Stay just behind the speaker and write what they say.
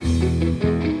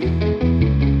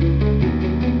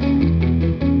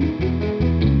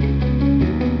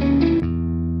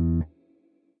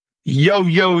Yo,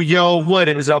 yo, yo, what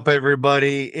is up,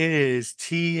 everybody? It is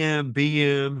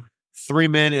TMBM, 3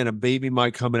 men and a baby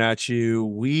mic coming at you.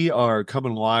 We are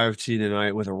coming live to you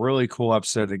tonight with a really cool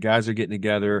episode. The guys are getting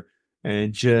together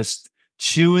and just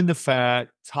chewing the fat,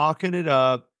 talking it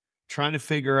up, trying to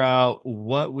figure out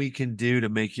what we can do to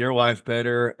make your life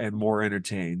better and more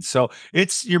entertained. So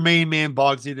it's your main man,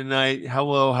 Bogsy, tonight.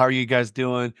 Hello, how are you guys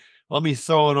doing? Let me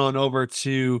throw it on over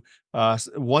to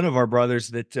one of our brothers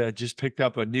that just picked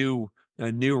up a new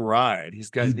ride. He's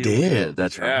got He new did. wheels.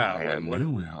 That's Yeah, right. what-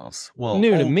 New house. Well,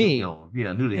 New to old me. wheel.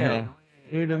 Yeah, new to him.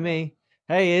 New to me.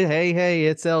 Hey,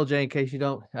 it's LJ in case you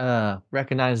don't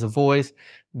recognize the voice.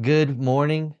 Good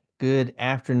morning, good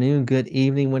afternoon, good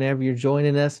evening, whenever you're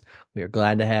joining us. We are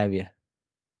glad to have you.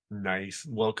 Nice.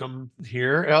 Welcome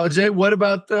here, LJ. What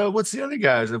about what's the other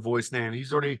guy's voice name?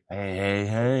 He's already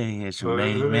Hey, it's your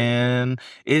main man.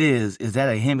 Is that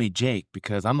a Hemi Jake?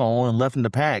 Because I'm the only one left in the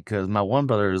pack because my one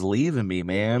brother is leaving me,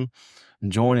 man.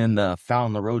 And joining the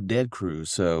Found the Road Dead crew.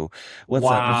 So what's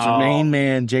up? It's your main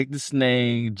man, Jake the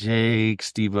Snake, Jake,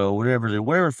 Steve-O,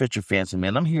 whatever fits your fancy,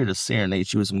 man. I'm here to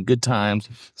serenade you with some good times,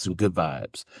 some good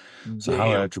vibes. So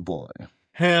holla at your boy.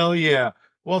 Hell yeah.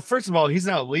 Well, first of all, he's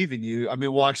not leaving you. I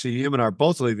mean, well, actually, him and I are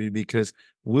both leaving you because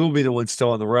we'll be the ones still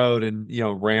on the road, and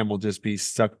Ram will just be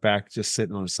stuck back, just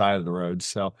sitting on the side of the road.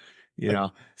 So,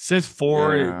 since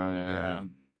four, Yeah.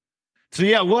 So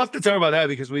yeah, we'll have to talk about that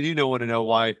because we do want to know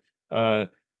why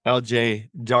LJ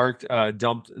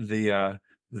dumped the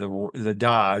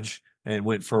Dodge and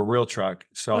went for a real truck.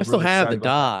 So I still have the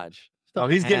Dodge. Oh,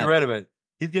 he's getting rid of it.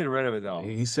 He's getting rid of it though.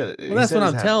 He said it. Well, that's what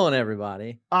I'm telling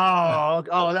everybody. Oh,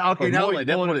 okay. Now he's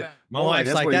pulling it back. My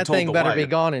wife's like, that thing better be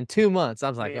gone in 2 months. I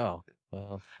was like, oh,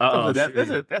 well. That's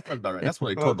not about right. That's what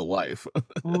he told the wife.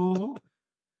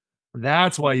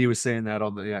 That's why he was saying that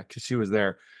because she was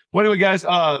there. Well, anyway, guys,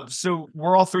 so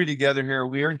we're all three together here.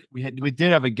 We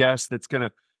did have a guest that's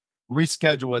gonna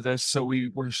reschedule with us, so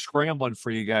we're scrambling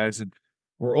for you guys, and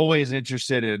we're always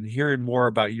interested in hearing more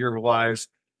about your lives,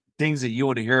 things that you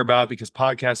want to hear about, because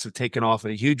podcasts have taken off in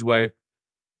a huge way,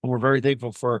 and we're very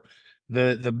thankful for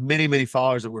the many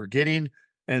followers that we're getting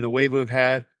and the wave we've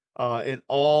had. In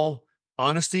all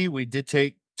honesty, we did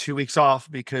take 2 weeks off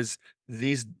because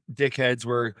these dickheads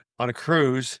were on a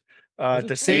cruise at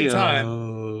the same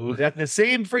time. At the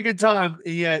same freaking time,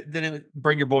 didn't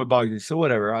bring your boy Boggy. So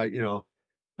whatever. I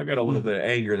got a little bit of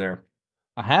anger there.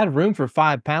 I had room for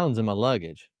 5 pounds in my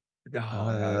luggage.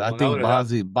 I think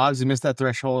Bogsy missed that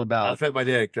threshold about. I fit my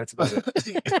dick. That's about it.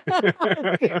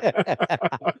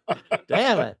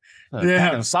 Damn it.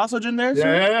 Packing sausage in there?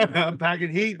 Yeah, I'm packing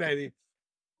heat, baby.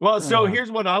 Well, so here's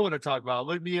what I want to talk about.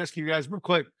 Let me ask you guys real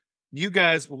quick. You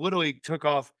guys literally took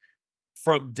off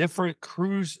from different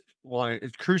cruise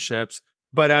ships,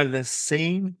 but out of the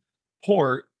same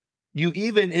port. You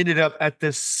even ended up at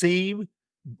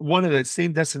one of the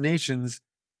same destinations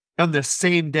on the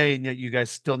same day, and yet you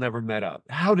guys still never met up.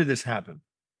 How did this happen?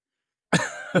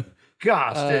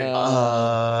 Gosh,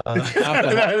 alcohol.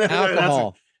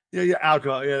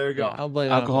 Alcohol. Yeah, there you go. I'll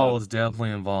blame alcohol was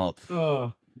definitely involved.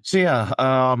 So yeah,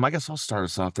 I guess I'll start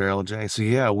us off there, LJ. So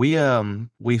yeah,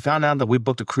 we found out that we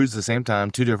booked a cruise at the same time,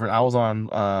 2 different. I was on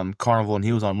Carnival and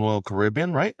he was on Royal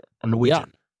Caribbean, right? Or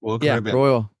Norwegian. Royal Caribbean.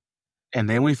 Royal. And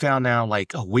then we found out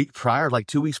like a week prior, like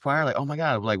 2 weeks prior, like, oh my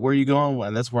God, like, where are you going?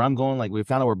 And that's where I'm going. Like, we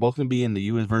found out we're both going to be in the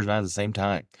U.S. Virgin Islands at the same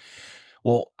time.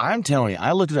 Well, I'm telling you,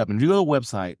 I looked it up, and if you go to the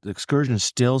website, the excursion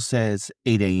still says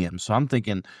 8 a.m. So I'm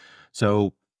thinking,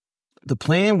 the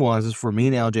plan is for me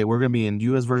and LJ, we're going to be in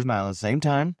U.S. Virgin Islands at the same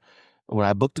time. When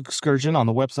I booked the excursion on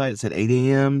the website, it said 8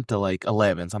 a.m. to like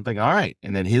 11. So I'm thinking, all right.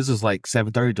 And then his is like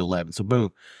 7:30 to 11. So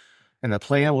boom. And the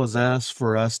plan was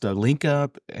for us to link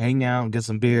up, hang out, get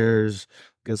some beers,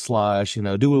 get slosh,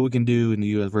 do what we can do in the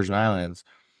U.S. Virgin Islands.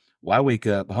 Well, I wake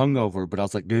up hungover, but I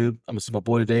was like, dude, I'm going to see my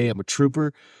boy today. I'm a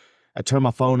trooper. I turn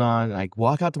my phone on, and I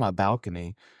walk out to my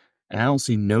balcony, and I don't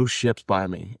see no ships by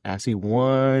me. I see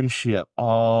one ship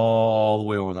all the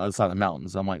way over the other side of the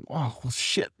mountains. I'm like, oh, well,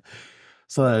 shit.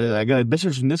 So I got a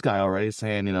message from this guy already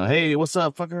saying, hey, what's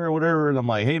up, fucker, or whatever. And I'm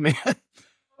like, hey, man.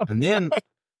 And then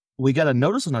we got a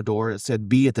notice on our door. It said,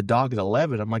 be at the dock at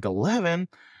 11. I'm like, 11?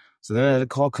 So then I had to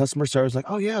call customer service, like,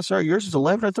 oh, yeah, sorry, yours is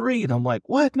 11 or 3. And I'm like,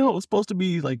 what? No, it was supposed to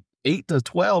be like 8 to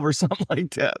 12 or something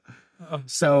like that.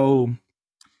 So,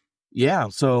 yeah.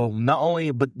 So not only,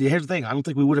 but here's the thing. I don't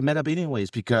think we would have met up anyways,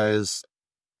 because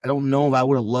I don't know if I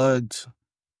would have lugged.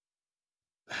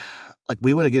 Like,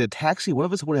 we would have get a taxi. One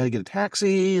of us would have had to get a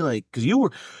taxi. Like, because you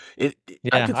were. I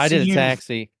did a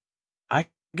taxi.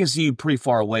 I can see you pretty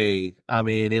far away. I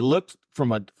mean, it looked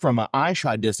from an eye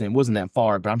shot distance, it wasn't that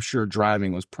far, but I'm sure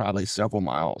driving was probably several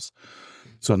miles.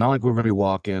 So not like we're gonna be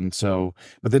walking. So,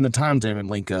 but then the times didn't even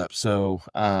link up. So,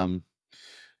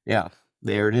 yeah,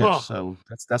 there it is. Huh. So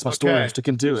that's my story. I'm Okay.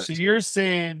 sticking to So it. you're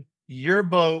saying your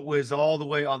boat was all the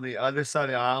way on the other side of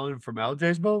the island from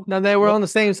LJ's boat? No, they were on the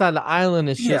same side of the island.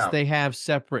 It's Yeah. just they have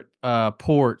separate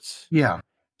ports. Yeah.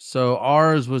 So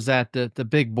ours was at the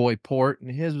big boy port,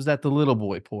 and his was at the little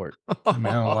boy port. I mean,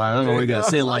 I don't know what you gotta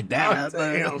say it like that.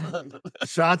 Damn.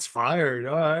 Shots fired.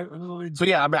 All right. So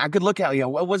yeah, I mean, I could look out. Yeah,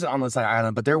 it wasn't on the side of the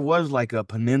island, but there was like a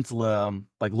peninsula,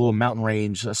 like a little mountain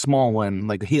range, a small one,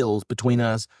 like hills between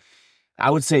us. I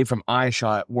would say from eye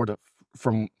shot,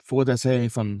 from what I say,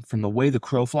 from the way the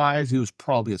crow flies, he was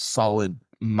probably a solid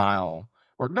mile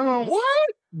or no, What?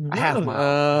 a half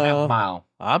mile, half mile.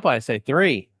 I'd probably say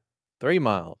 3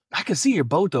 miles. I could see your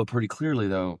boat though pretty clearly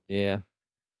though. Yeah.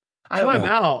 I don't know.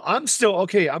 Now I'm still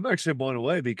okay. I'm actually blown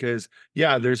away because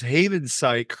there's Haven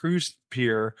Site Cruise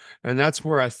Pier, and that's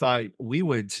where I thought we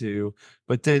went to.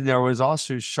 But then there was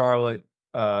also Charlotte,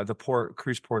 the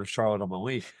cruise port of Charlotte on my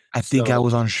way. I think I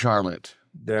was on Charlotte.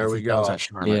 There we I was go. at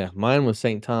Charlotte. Yeah, mine was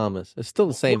St. Thomas. It's still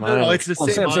the same Well, no, island. it's the Well,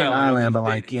 same same island, but They-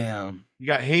 like, yeah. You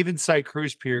got Haven Site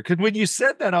Cruise Pier. Because when you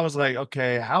said that, I was like,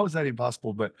 okay, how is that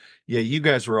impossible? But yeah, you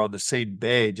guys were on the same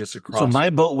bay just across. So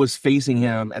my boat was facing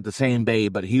him at the same bay,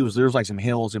 but there was like some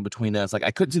hills in between us. Like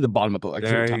I couldn't see the bottom of the boat. I could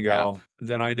see There the you top go. half.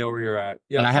 Then I know where you're at.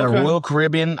 Yeah, And I had okay. a Royal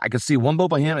Caribbean. I could see one boat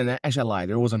by him, and actually I lied.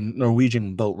 There was a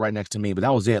Norwegian boat right next to me, but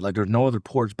that was it. Like there's no other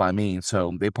ports by me,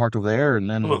 so they parked over there, and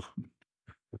then Ugh.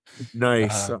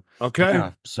 Nice. Okay.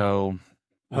 yeah. So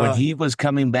when he was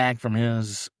coming back from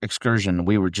his excursion,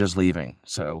 we were just leaving.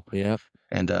 So Yeah.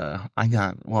 and I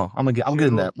got I'll get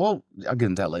in that. Well, I'll get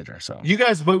into that later. So You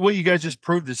guys, but what you guys just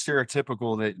proved is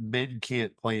stereotypical that men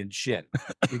can't plan shit.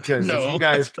 Because No.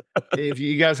 if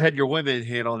you guys had your women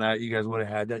hand on that, you guys would have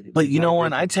had that. But you know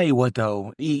what? I tell you what,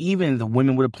 though, even the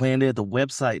women would have planned it. The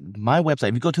website, my website,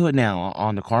 if you go to it now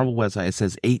on the Carnival website, it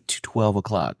says 8 to 12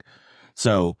 o'clock.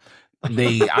 So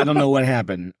I don't know what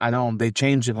happened. They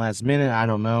changed it last minute. I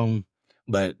don't know.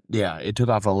 But yeah, it took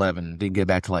off at 11. Didn't get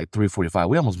back to like 3:45.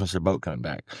 We almost missed our boat coming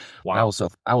back. Wow.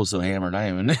 I was so hammered.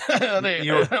 I didn't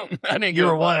You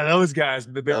were one of those guys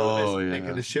Oh, making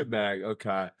yeah. the shit back.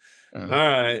 Okay. All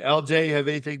right. LJ, you have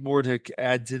anything more to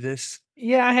add to this?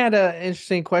 Yeah, I had an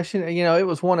interesting question. You know, it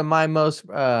was one of my most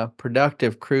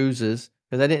productive cruises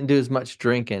because I didn't do as much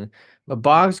drinking. But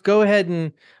Boggs, go ahead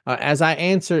and as I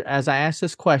ask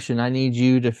this question, I need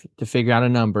you to figure out a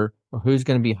number or who's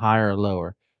going to be higher or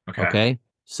lower. Okay.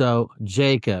 So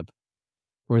Jacob,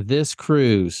 for this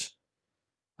cruise,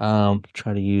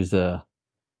 try to use the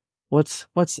what's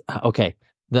okay.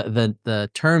 The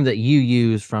term that you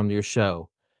use from your show.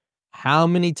 How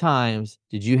many times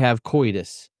did you have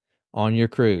coitus on your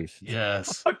cruise?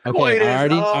 Yes. Okay, I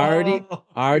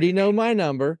already know my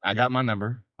number. I got my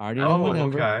number. I already know my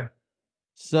number. Okay.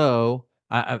 So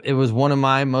it was one of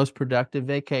my most productive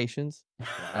vacations.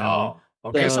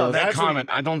 Okay. So that that's comment,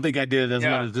 I don't think I did as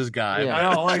Yeah. much as this guy. Yeah.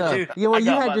 I know, like, So, dude, yeah, well, I you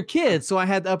got had my- your kids, so I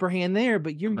had the upper hand there.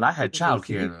 But But I had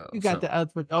childcare, though, You got so- the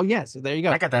upper. Oh yes, there you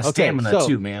go. I got that Okay, stamina so,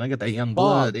 too, man. I got that young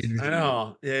blood. Boggs. energy. I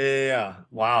know. Yeah.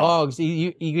 Wow. Boggs,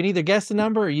 you can either guess the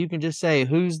number or you can just say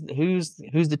who's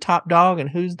the top dog and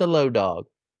who's the low dog.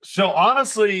 So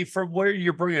honestly, from where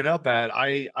you're bringing it up at,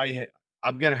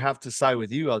 I'm gonna have to side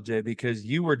with you, LJ, because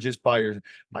you were just by your.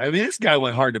 I mean, this guy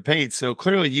went hard to paint, so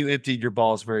clearly you emptied your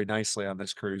balls very nicely on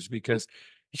this cruise because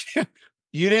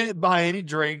you didn't buy any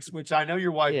drinks, which I know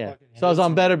your wife. Yeah. fucking So I was hates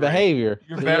on when better you drink. behavior.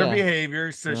 Your So, better yeah.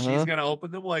 behavior, so she's Uh-huh. gonna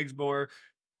open them legs more.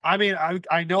 I mean,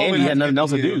 I know. And it he has had nothing to else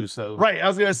to you. do. So Right. I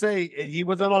was gonna say he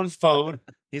wasn't on his phone.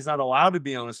 He's not allowed to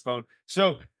be on his phone.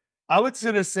 So I was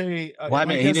gonna say. well, I am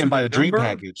mean, he guessing didn't buy the drink number?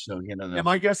 package, so you know. Am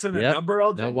I guessing a Yep. number,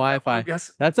 LJ? No Wi-Fi.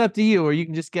 Guess That's up to you, or you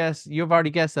can just guess. You've already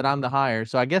guessed that I'm the higher,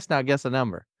 so I guess now guess a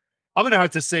number. I'm gonna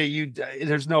have to say you.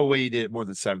 There's no way you did it more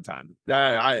than 7 times.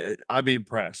 I'd be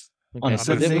impressed. Okay, a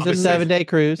so seven it was day a cruise? 7-day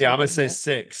cruise. Yeah, I'm gonna say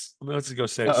 6. Let's just go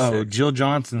say Oh, 6. Jill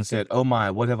Johnson said, "Oh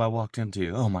my, what have I walked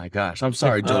into? Oh my gosh, I'm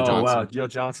sorry, Jill Oh Johnson." wow, Jill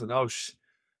Johnson. Oh,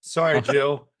 sorry,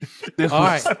 Jill. This All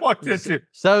was- right. I walked into.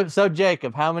 So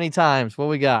Jacob, how many times? What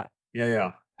we got?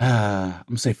 Yeah. I'm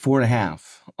gonna say 4.5.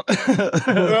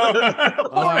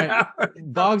 All right.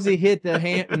 Boggsy hit the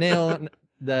nail.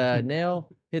 The nail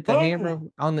hit the hammer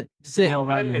on the 6. Nail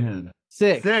right in the head.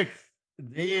 6. 6.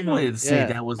 Damn. I didn't say Yeah.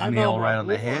 that was I know nail my right on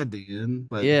the four. head, dude.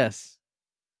 But Yes.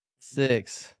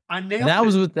 6. I nailed And that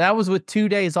it. was with 2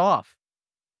 days off.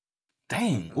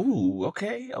 Dang. Ooh.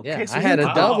 Okay. Yeah, So I had a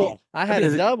Wow. double. I had a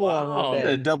Wow. double on Wow. one a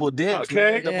day. double dip.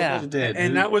 Okay. Double Yeah. dip,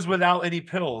 And that was without any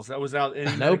pills. That was without any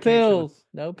No medication. pills.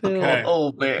 No pills. Okay.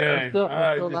 Oh man. Okay. Still, All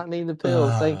right. still not needing the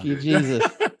pills. Thank you, Jesus.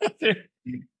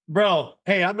 Bro,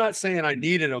 hey, I'm not saying I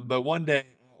needed them, but one day I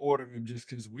ordered them just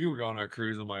because we were on our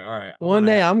cruise. I'm like, all right. One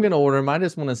day I'm gonna order them. I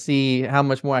just want to see how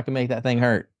much more I can make that thing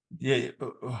hurt. Yeah.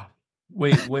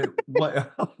 Wait,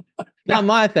 what? Not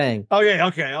my thing. Oh, yeah.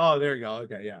 Okay. Oh, there you go.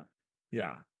 Okay. Yeah.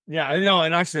 Yeah. Yeah. I know.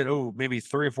 And I said, oh, maybe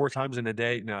 3 or 4 times in a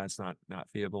day. No, it's not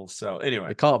feasible. So anyway,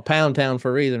 They call it Pound Town for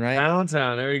a reason, right?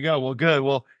 downtown. There you go. Well, good.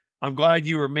 Well, I'm glad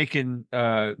you were making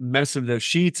mess of those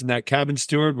sheets, and that cabin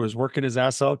steward was working his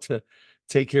ass off to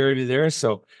take care of you there.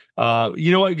 So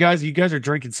you know what, guys, you guys are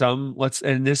drinking some.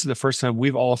 And this is the first time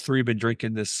we've all three been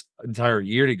drinking this entire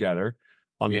year together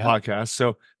on the podcast.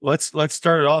 So let's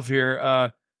start it off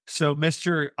here. So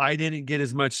Mr. I didn't get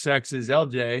as much sex as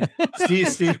LJ.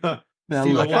 Steve I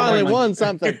finally won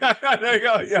something. There you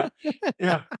go. Yeah.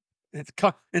 Yeah. It's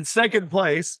in second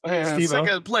place.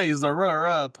 Second place, the runner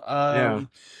up. Yeah.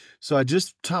 So I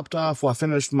just topped off. Well, I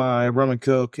finished my rum and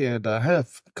coke, and I had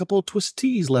a couple of twisted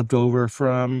teas left over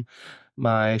from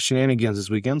my shenanigans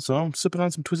this weekend. So I'm sipping on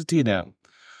some twisted tea now.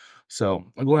 So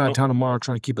I'm going out of town tomorrow,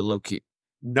 trying to keep it low key.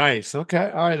 Nice.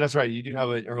 Okay. All right. That's right. You do have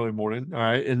an early morning. All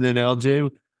right. And then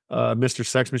LJ, Mr.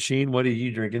 Sex Machine, what are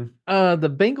you drinking?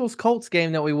 The Bengals Colts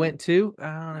game that we went to. I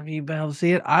don't know if you've been able to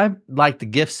see it. I like the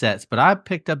gift sets, but I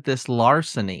picked up this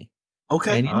Larceny.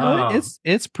 Okay. And you know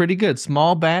it's pretty good.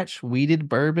 Small batch weeded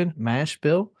bourbon mash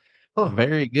bill. Oh.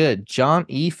 Very good. John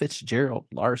E. Fitzgerald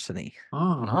Larceny.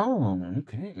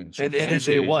 Okay. And it's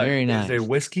a what? Very nice. Is it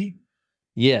whiskey?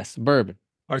 Yes, bourbon.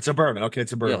 Or it's a bourbon. Okay,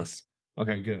 it's a bourbon. Yes.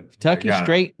 Okay, good. Kentucky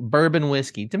straight bourbon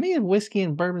whiskey. To me, whiskey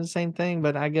and bourbon the same thing,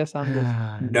 but I guess I'm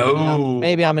just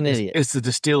maybe I'm an idiot. It's the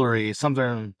distillery,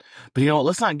 something. But you know what?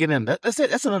 Let's not get in.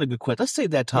 That's another good question. Let's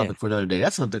save that topic for another day.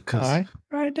 That's another. All right,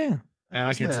 write it down. And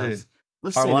I can see.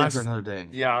 Let's save that for another day.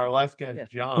 Yeah, our last guy,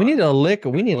 John. We need a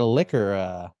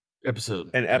liquor. Episode.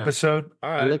 An episode.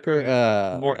 All right.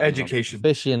 Liquor. More education.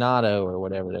 Aficionado or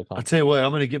whatever they call it. I'll tell you what.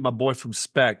 I'm going to get my boy from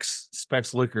Specs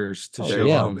Liquors to show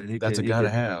up. That's a guy to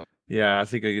have. Yeah, I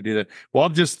think I could do that. Well,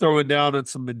 I'm just throwing down on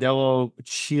some Modelo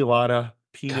Chilada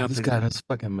peanut. God, this guy has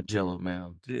fucking Magello,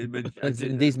 man.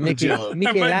 These Mickey Magello.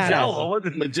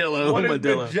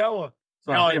 Magello.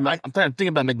 I'm thinking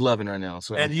about McLovin right now.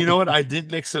 So. And you know what? I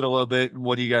did mix it a little bit.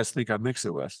 What do you guys think I mix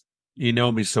it with? You know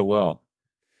me so well.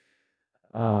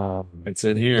 It's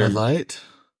in here. Bud Light?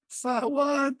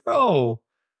 What, bro?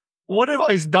 What have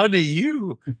I done to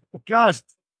you? Gosh,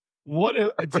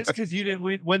 just because you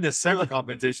didn't win the summer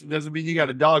competition doesn't mean you got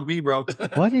to dog me, bro.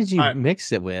 What did you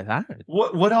mix it with?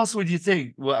 What else would you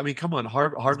think? Well, I mean, come on,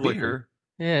 hard liquor.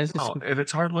 Yeah, if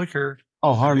it's hard liquor.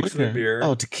 Oh, hard liquor. Beer.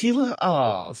 Oh, tequila.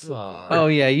 Oh, sorry. Oh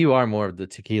yeah, you are more of the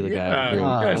tequila guy. You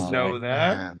guys know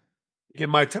that. Man. Get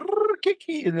my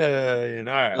kiki in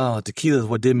the. Oh, tequila is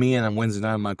what did me in on Wednesday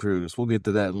night on my cruise. We'll get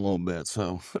to that in a little bit.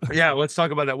 So yeah, let's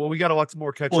talk about that. Well, we got lots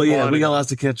more catch up. Well, yeah, we got lots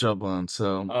to catch up on.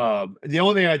 So the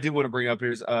only thing I do want to bring up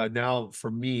here is now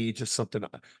for me, just something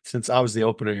since I was the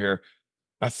opener here,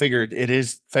 I figured it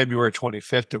is February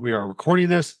 25th that we are recording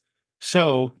this.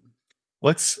 So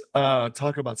let's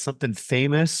talk about something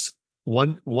famous.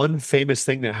 One famous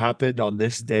thing that happened on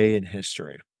this day in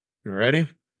history. You ready?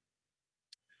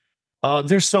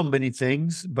 There's so many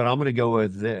things, but I'm going to go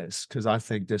with this because I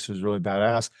think this was really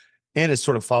badass. And it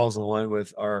sort of follows in line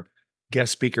with our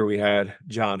guest speaker we had,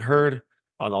 John Hurd,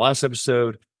 on the last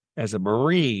episode. As a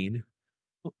Marine,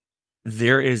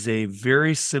 there is a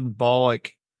very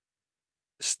symbolic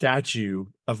statue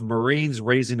of Marines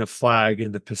raising a flag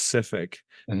in the Pacific.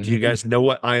 Mm-hmm. Do you guys know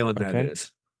what island that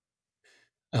is?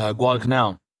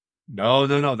 Guadalcanal. No.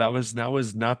 That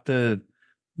was not the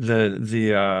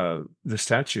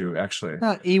statue, actually.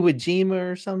 Not Iwo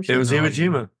Jima or some shit. It was Iwo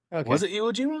Jima. Okay. Was it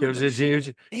Iwo Jima? It was Iwo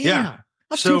Jima. Yeah.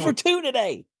 I'm 2 for 2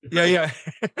 today. Yeah.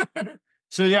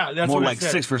 So yeah, that's more like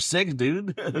 6 for 6,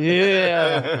 dude.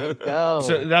 Yeah.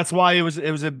 So that's why it was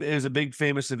a big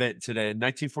famous event today. In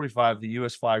 1945, the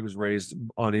U.S. flag was raised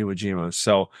on Iwo Jima.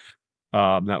 So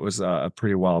that was a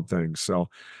pretty wild thing. So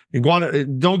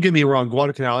don't get me wrong,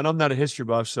 Guadalcanal, and I'm not a history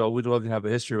buff, so we'd love to have a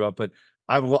history buff, but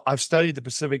I've studied the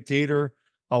Pacific Theater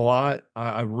a lot.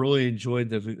 I really enjoyed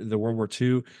the World War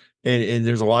II, and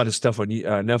there's a lot of stuff on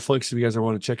Netflix if you guys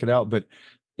want to check it out. But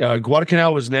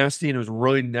Guadalcanal was nasty, and it was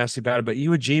really nasty bad. But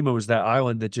Iwo Jima was that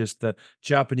island that just the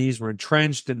Japanese were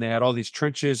entrenched, and they had all these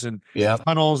trenches and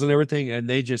tunnels and everything, and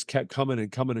they just kept coming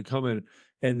and coming and coming.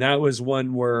 And that was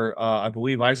one where I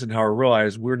believe Eisenhower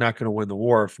realized we're not going to win the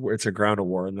war if it's a ground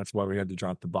war, and that's why we had to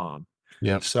drop the bomb.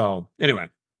 Yeah. So anyway.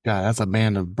 God, that's a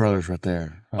band of brothers right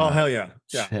there. Oh hell yeah,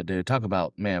 yeah, Shit, dude. Talk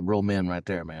about, man, real men right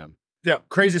there, man. yeah,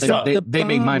 crazy They, stuff. they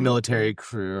make my military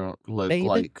career look Baby.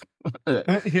 like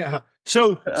Yeah.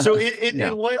 So yeah.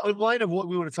 in light of what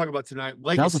we want to talk about tonight,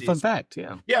 That was a fun legacies. fact.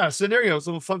 Yeah. Yeah. So there you go. It's a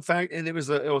little fun fact, and it was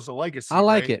a legacy. I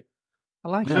like right? it. I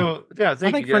like it. So yeah, I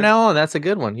thank think you for guys. now on, that's a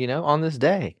good one. On this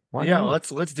day. Why Yeah,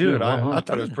 not? let's do it. I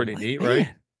thought it was pretty neat, right?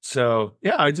 Man. So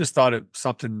yeah, I just thought it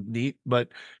something neat. But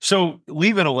so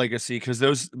leaving a legacy because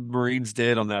those Marines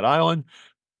did on that island.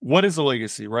 What is a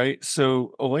legacy, right?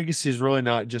 So a legacy is really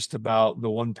not just about the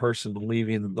one person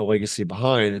leaving the legacy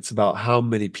behind. It's about how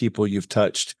many people you've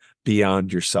touched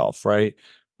beyond yourself, right?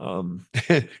 And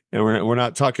we're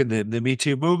not talking the Me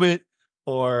Too movement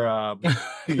or Bill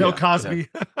Yeah, Cosby.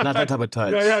 not that type of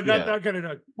touch. Yeah, not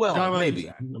gonna. Well,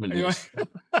 maybe. I mean, Anyway.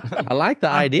 I like the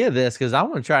idea of this because I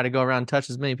want to try to go around and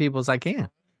touch as many people as I can.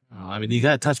 I mean, you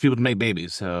got to touch people to make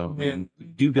babies. So Yeah.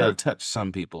 you got to touch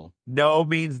some people. No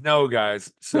means no,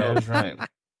 guys. So That's right.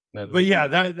 but yeah,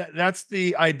 that's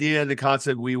the idea and the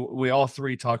concept we all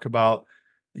three talk about.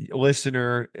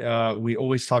 Listener, we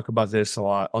always talk about this a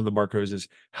lot on the Marcos is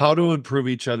how to improve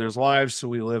each other's lives so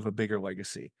we live a bigger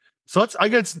legacy. So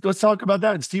let's talk about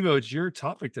that. And Steve-O, it's your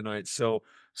topic tonight. So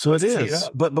So it let's tee is.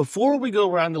 up. But before we go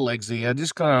around the legacy, I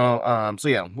just kind of so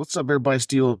yeah, what's up everybody?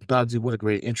 Steel Dogsy, what a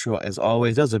great intro as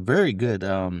always. That was a very good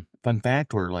fun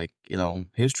fact or like,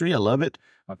 history. I love it.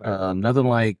 Nothing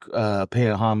like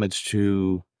paying homage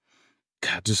to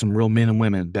God, just some real men and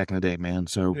women back in the day, man.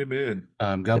 So Amen.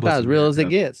 God About bless as real as it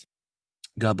America. gets.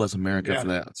 God bless America Yeah. for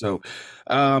that. So,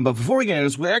 but before we get into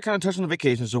this, we are kind of touched on the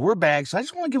vacation. So we're back. So I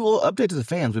just want to give a little update to the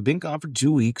fans. We've been gone for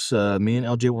 2 weeks. Me and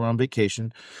LJ were on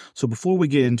vacation. So before we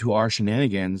get into our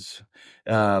shenanigans,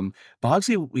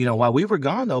 Bogsy, while we were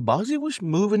gone though, Bogsy was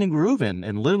moving and grooving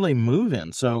and literally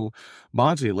moving. So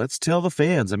Bogsy, let's tell the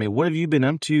fans. I mean, what have you been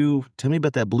up to? Tell me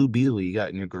about that blue beetle you got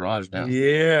in your garage now.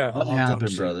 Yeah. What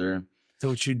happened, brother?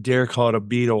 Don't you dare call it a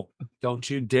beetle. Don't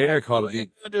you dare call it a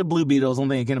beetle. The blue beetles,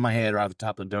 only thing that came to my head right off the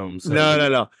top of the dome. So.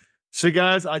 No. So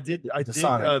guys, I did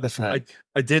Sonic, that's right.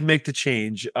 I did make the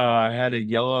change. I had a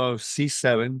yellow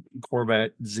C7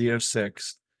 Corvette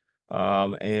Z06.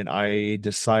 And I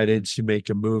decided to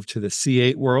make a move to the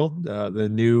C8 world, the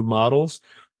new models.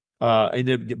 I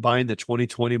ended up buying the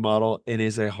 2020 model. It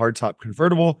is a hardtop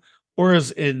convertible, or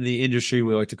as in the industry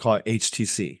we like to call it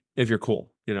HTC. If you're cool,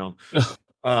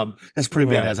 That's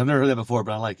pretty Yeah. badass. I've never heard that before,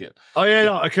 but I like it. Oh yeah,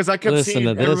 no, because I kept Listen seeing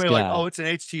to this everybody like, guy. "Oh, it's an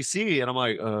HTC," and I'm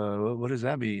like, what does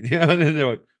that mean?" Yeah, and then they're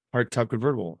like, "Hardtop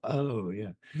convertible." Oh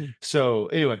yeah. So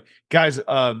anyway, guys,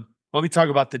 let me talk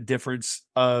about the difference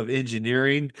of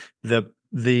engineering, the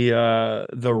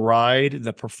ride,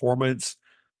 the performance.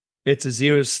 It's the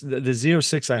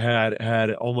Z06 I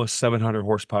had almost 700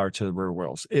 horsepower to the rear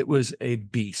wheels. It was a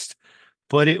beast,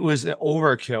 but it was an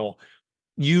overkill.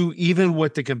 Even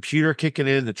with the computer kicking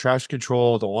in, the traction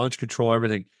control, the launch control,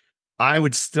 everything, I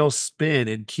would still spin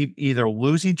and keep either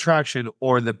losing traction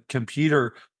or the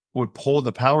computer would pull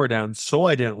the power down so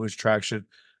I didn't lose traction.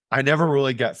 I never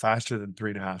really got faster than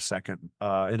 3.5 seconds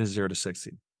in a 0 to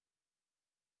 60.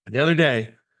 The other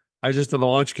day, I just did the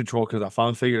launch control because I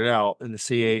finally figured it out in the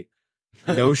C8.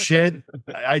 No shit.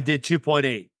 I did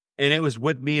 2.8, and it was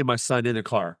with me and my son in the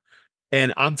car.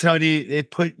 And I'm telling you,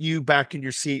 it put you back in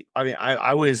your seat. I mean,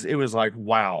 it was like,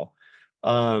 wow.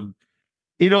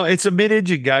 It's a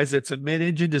mid-engine, guys. It's a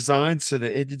mid-engine design. So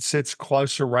the engine sits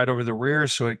closer right over the rear.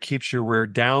 So it keeps your rear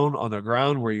down on the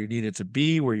ground where you need it to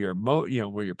be, where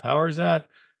where your power's at.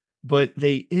 But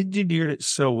they engineered it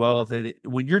so well that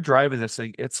when you're driving this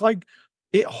thing, it's like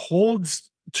it holds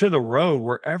to the road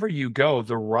wherever you go.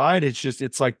 The ride is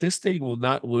it's like this thing will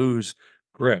not lose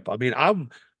grip. I mean,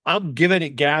 I'm giving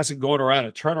it gas and going around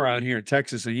a turnaround here in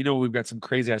Texas. And we've got some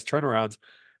crazy ass turnarounds.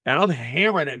 And I'm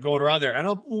hammering it going around there. And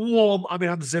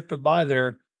I'm zipping by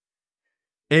there.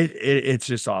 It's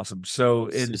just awesome. So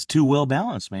It's too well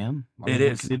balanced, man. it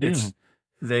is.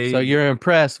 So you're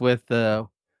impressed with the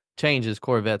changes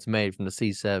Corvette's made from the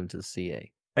C7 to the C8.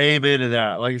 Amen to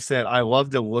that. Like I said, I love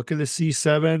the look of the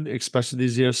C7, especially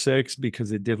the Z06,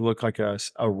 because it did look like a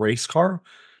race car.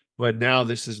 But now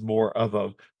this is more of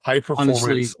a high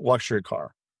performance luxury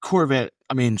car. Corvette,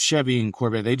 I mean, Chevy and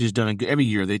Corvette, they just done every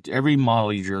year. Every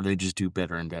model year, they just do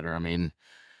better and better. I mean,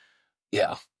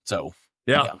 yeah. So,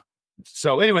 yeah.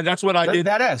 So anyway, that's what I did.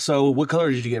 So what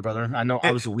color did you get, brother? I know,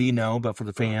 obviously we know, but for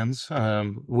the fans,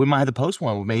 we might have to post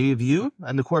one. Maybe of you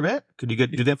and the Corvette. Could you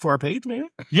do that for our page, maybe?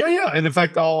 Yeah. And in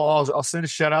fact, I'll send a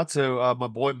shout out to my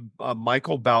boy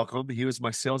Michael Balcom. He was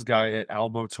my sales guy at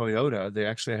Alamo Toyota. They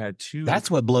actually had 2. That's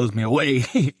what blows me away.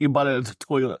 You bought it at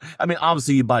Toyota. I mean,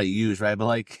 obviously you bought it used, right? But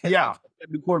like, yeah,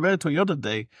 Corvette Toyota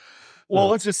today. Well,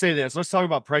 let's just say this. Let's talk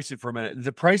about pricing for a minute.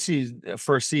 The pricing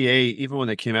for a C8, even when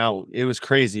they came out, it was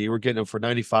crazy. We're getting them for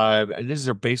 95, and this is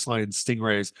their baseline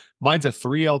Stingrays. Mine's a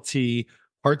 3LT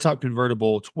hardtop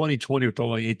convertible, 2020 with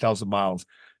only 8,000 miles.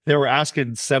 They were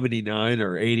asking 79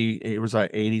 or 80. It was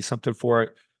like 80 something for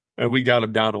it, and we got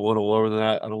them down a little lower than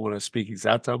that. I don't want to speak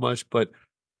exact how much, but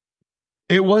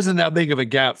it wasn't that big of a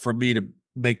gap for me to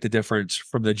make the difference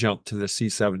from the jump to the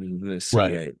C7 and the C8.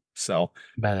 Right. So,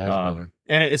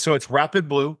 Badass. so it's rapid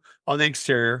blue on the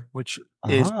exterior, which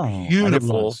is I didn't beautiful.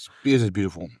 realize. It is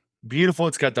beautiful. Beautiful.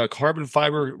 It's got the carbon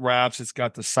fiber wraps. It's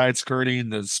got the side skirting,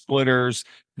 the splitters,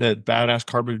 the badass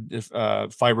carbon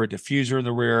fiber diffuser in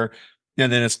the rear.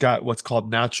 And then it's got what's called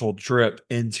natural drip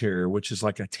interior, which is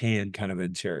like a tan kind of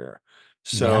interior.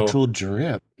 So Natural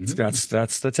drip. that's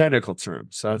the technical term.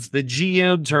 So that's the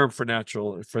GM term for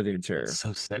natural for the interior.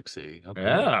 So sexy. Okay.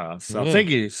 Yeah. So Yeah. thank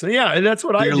you. So yeah, and that's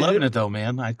what I You're did. loving it though,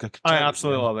 man. I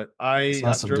absolutely love it. I've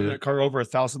awesome, driven dude. that car over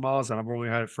 1,000 miles, and I've only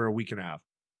had it for a week and a half.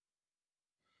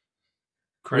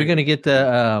 We're gonna get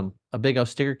the a big old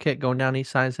sticker kit going down each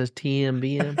side that says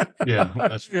TMBM. Yeah,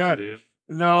 that's yeah, dude.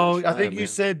 No, I think man. you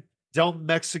said don't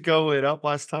Mexico it up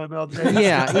last time, LJ.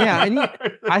 Yeah, and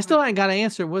I still ain't got an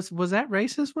answer. Was that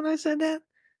racist when I said that?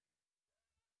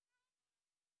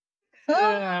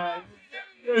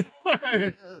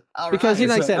 Because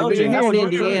like I said, when you're here in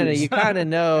Indiana, you kind of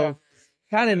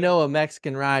know a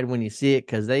Mexican ride when you see it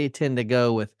because they tend to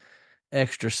go with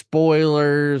extra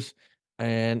spoilers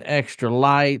and extra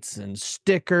lights and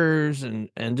stickers and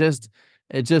just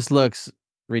it just looks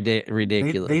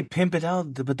ridiculous. They pimp it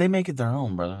out, but they make it their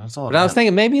own, brother. That's all. But I was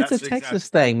thinking maybe it's That's a Texas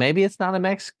thing. Maybe it's not a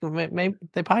Mexico. Maybe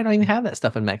they probably don't even have that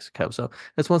stuff in Mexico. So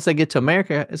that's once they get to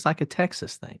America, it's like a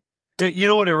Texas thing. You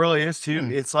know what it really is too?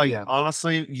 It's like, yeah.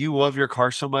 honestly, you love your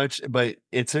car so much, but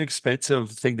it's an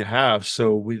expensive thing to have.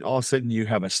 So all of a sudden you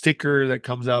have a sticker that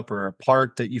comes up or a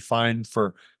part that you find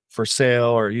for sale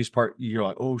or a used part. You're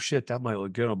like, oh shit, that might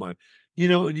look good on mine.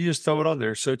 And you just throw it on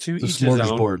there. So to each his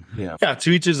own. Yeah. Yeah,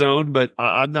 to each his own. But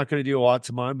I'm not going to do a lot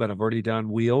to mine, but I've already done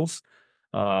wheels.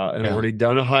 And I've already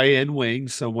done a high-end wing.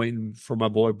 So I'm waiting for my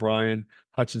boy Brian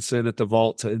Hutchinson at the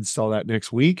vault to install that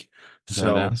next week.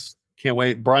 So can't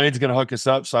wait. Brian's going to hook us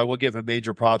up. So I will give him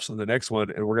major props on the next one.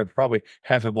 And we're going to probably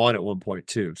have him on at one point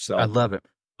too. So I love it.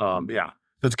 Yeah.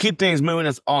 So to keep things moving,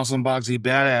 that's awesome, Boxy,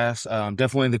 badass.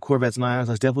 Definitely the Corvette's nice.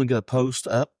 Let's definitely get a post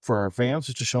up for our fans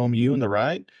just to show them you and the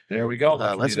ride. There we go.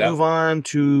 Let's move on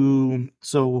to,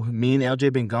 so me and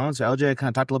LJ been gone. So LJ kind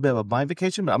of talked a little bit about my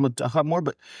vacation, but I'm going to talk more.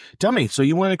 But tell me, so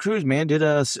you went on a cruise, man. Did you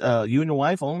and your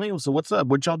wife only? So what's up?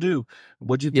 What'd y'all do?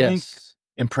 What'd you think?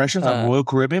 Impressions on Royal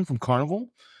Caribbean from Carnival?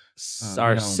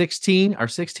 Our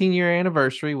 16-year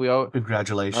anniversary. We all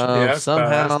congratulations.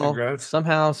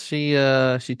 Somehow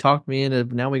she talked me into,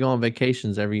 now we go on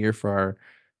vacations every year for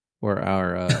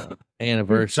our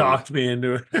anniversary. Talked me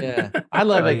into it. Yeah, I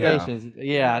love vacations.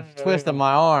 Yeah, twisting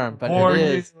my arm, but it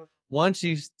is once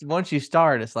you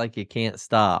start, it's like you can't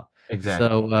stop. Exactly.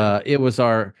 So it was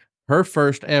her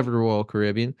first ever Royal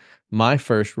Caribbean, my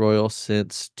first Royal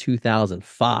since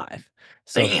 2005.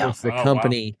 So since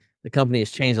the company has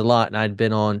changed a lot, and I'd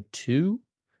been on two.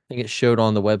 I think it showed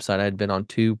on the website I'd been on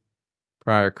two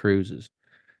prior cruises.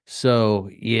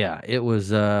 So yeah, it was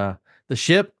the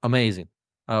ship amazing.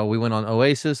 We went on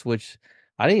Oasis, which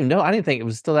I didn't even know. I didn't think it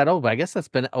was still that old, but I guess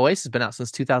Oasis has been out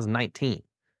since 2019.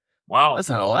 Wow, that's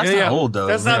not old. That's not old though.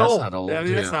 That's not old. I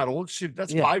mean, that's not old. Shoot,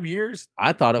 that's 5 years.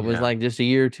 I thought it was like just a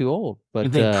year or two old. But I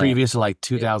think previous to like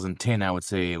 2010, I would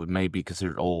say it would maybe be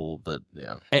considered old. But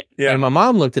and my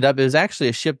mom looked it up. It was actually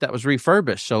a ship that was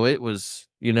refurbished, so it was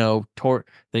they cut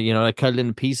it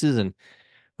into pieces, and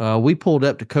we pulled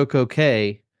up to Coco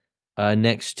Cay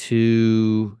next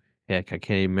to I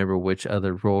can't even remember which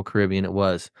other Royal Caribbean it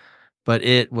was, but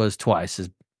it was twice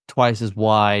as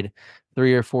wide,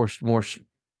 3 or 4 more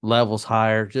levels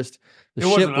higher. Just it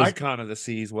wasn't Icon of the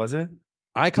Seas, was it?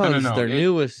 Icon is their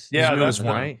newest. Yeah, that's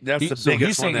one. Right. That's the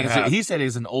biggest one. He said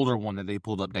it's an older one that they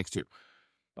pulled up next to.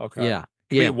 Okay. Yeah.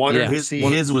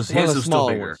 His was still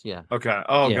bigger. Yeah. Okay.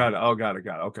 Got it.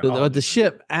 Okay. But the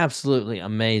ship, absolutely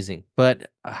amazing. But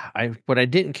what I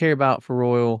didn't care about for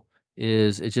Royal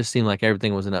is it just seemed like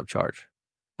everything was an upcharge,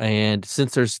 and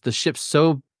since the ship's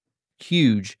so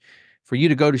huge, for you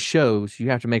to go to shows, you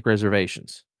have to make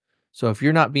reservations. So if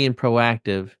you're not being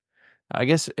proactive, I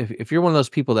guess if you're one of those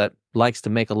people that likes to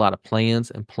make a lot of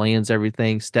plans and plans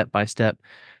everything step by step,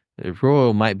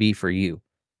 Royal might be for you.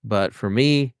 But for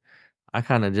me, I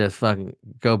kind of just fucking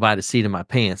go by the seat of my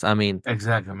pants. I mean,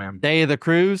 exactly, man. Day of the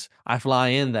cruise, I fly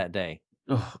in that day.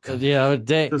 Oh, God. Day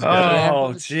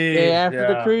after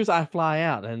the cruise, I fly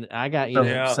out, and I got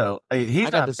So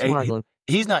he's not the smuggling.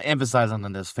 he's not emphasizing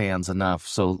on this fans enough.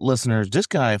 So listeners, this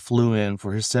guy flew in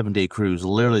for his 7-day cruise.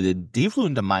 Literally, he flew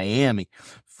into Miami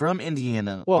from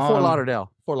Indiana. Well, Fort on,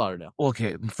 Lauderdale. Fort Lauderdale.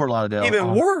 okay, Fort Lauderdale.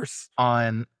 Even worse.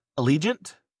 On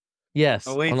Allegiant. Yes,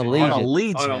 on Allegiant.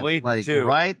 Allegiant. On Allegiant, like too.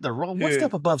 right, the one Dude.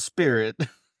 step above Spirit.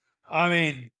 I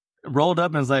mean, rolled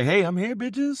up and was like, "Hey, I'm here,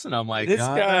 bitches," and I'm like, this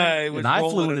 "God." guy was And I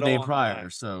flew rolling the it day all prior,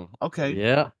 night. so okay.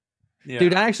 Yeah. Yeah.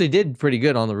 Dude, I actually did pretty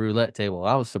good on the roulette table.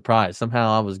 I was surprised.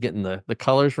 Somehow I was getting the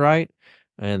colors right,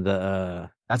 and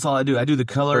That's all I do. I do the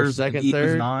colors, second, and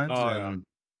evens, third. odds, Oh, yeah. and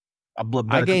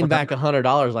I gained back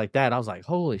 $100 like that. I was like,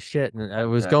 holy shit. And it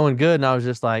was Yeah. going good. And I was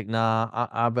just like, nah,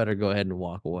 I better go ahead and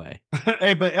walk away.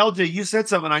 Hey, but LJ, you said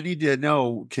something I need to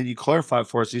know. Can you clarify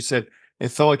for us? You said it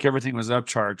felt like everything was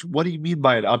upcharged. What do you mean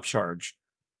by an upcharge?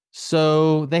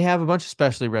 So they have a bunch of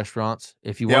specialty restaurants.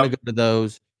 If you want to Yep. go to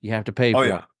those, you have to pay Oh, for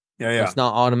yeah. it. Yeah. It's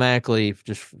not automatically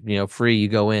just, free. You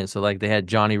go in. So like they had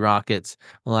Johnny Rockets,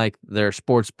 like their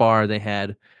sports bar, they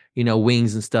had,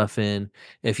 wings and stuff in.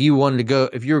 If you wanted to go,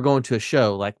 if you were going to a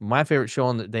show, like my favorite show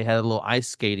on they had a little ice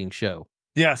skating show.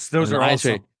 Yes, those And are the ice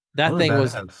awesome. rink, that thing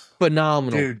was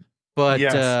phenomenal. Dude, But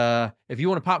yes. if you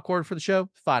want a popcorn for the show,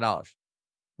 $5.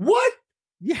 What?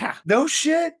 Yeah. No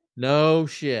shit? No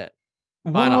shit.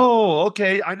 Whoa,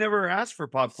 okay. I never asked for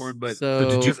popcorn, but So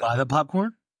did you buy the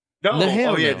popcorn? no. No,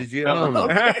 hell Oh, yeah. no. Did you? Hell no.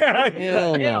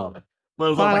 Hell no.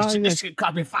 Well, $5, like, this shit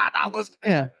cost me $5.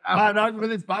 Yeah. $5 for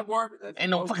this popcorn? Ain't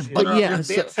no fucking shit. butter But up yeah, this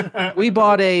so bitch. we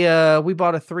bought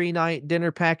a 3-night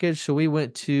dinner package. So we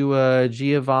went to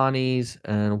Giovanni's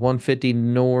and 150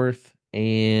 North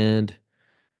and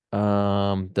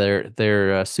their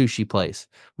sushi place,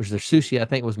 which their sushi I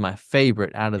think was my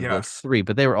favorite out of the Yes. 3,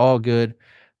 but they were all good.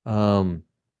 And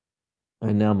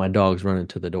now my dog's running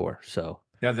to the door. So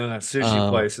Yeah, then that sushi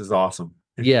place is awesome.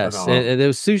 It's yes, phenomenal. and there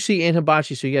was sushi and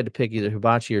hibachi, so you had to pick either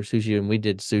hibachi or sushi, and we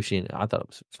did sushi, and I thought it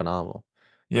was phenomenal.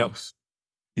 Yep.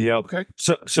 Yep. Okay.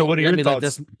 So what are your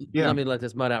thoughts? Let me let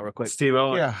this mud out real quick. Steve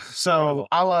Owen? Yeah, so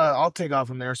I'll take off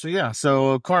from there. So yeah,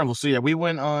 so Carnival. So yeah, we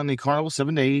went on the Carnival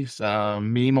 7 days.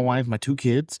 Me, my wife, my 2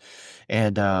 kids,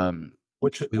 and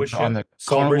Which we were on the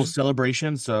Carnival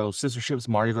celebration. So Sister Ship's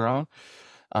Mardi Gras.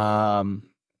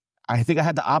 I think I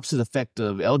had the opposite effect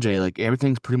of LJ. Like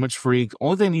everything's pretty much free.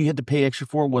 Only thing you had to pay extra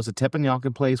for was a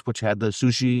teppanyaki place, which had the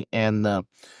sushi and the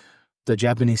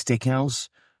Japanese steakhouse.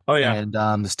 Oh yeah, and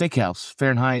the steakhouse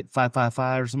Fahrenheit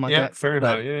 555 or something like that.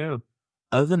 Fahrenheit. Yeah.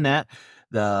 Other than that,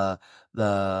 the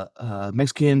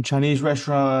Mexican, Chinese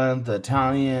restaurant, the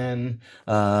Italian,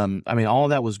 I mean, all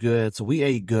that was good. So we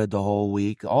ate good the whole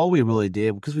week. All we really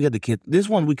did, because we had the kids, this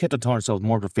one we kept on telling ourselves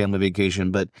more of a family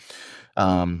vacation, but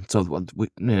so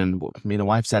me and the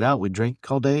wife sat out. We drank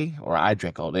all day, or I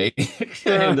drank all day.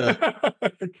 And,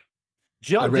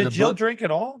 did Jill drink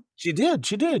at all? She did.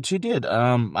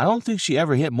 I don't think she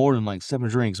ever hit more than like 7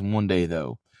 drinks in one day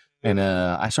though. And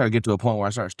I started to get to a point where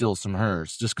I started stealing some of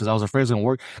hers just because I was afraid it was going to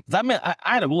work. I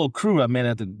had a little crew I met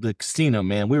at the casino,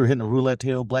 man. We were hitting a roulette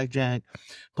table, blackjack,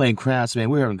 playing craps, man.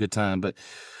 We were having a good time. But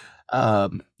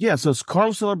yeah, so it's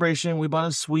Carnival celebration. We bought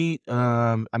a suite.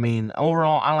 I mean,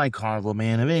 overall, I like Carnival,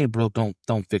 man. If it ain't broke,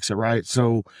 don't fix it, right?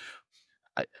 So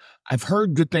I've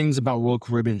heard good things about Royal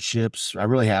Caribbean ships. I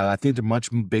really have. I think they're much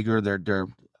bigger. They're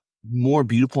more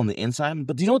beautiful on the inside.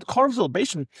 But you know what? The Carnival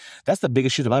celebration, that's the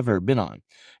biggest ship I've ever been on.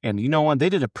 And you know what? They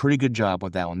did a pretty good job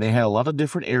with that one. They had a lot of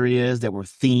different areas that were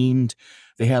themed.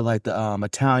 They had like the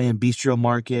Italian bistro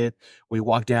market. We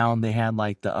walked down. They had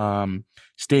like the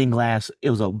stained glass.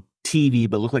 It was a TV,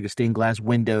 but it looked like a stained glass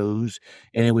windows,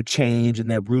 and it would change.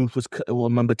 And that roof was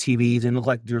remember TVs, and it looked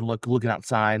like you're looking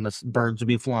outside, and the birds would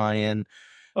be flying.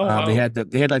 Oh, wow. They had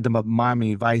like the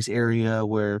Miami Vice area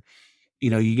where, you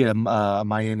know, you get a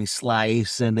Miami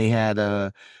slice, and they had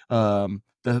the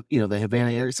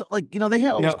Havana area. So like, you know, they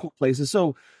had all those cool places.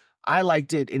 So I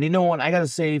liked it. And you know what? I gotta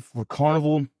say, for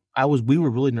Carnival, we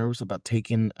were really nervous about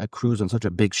taking a cruise on such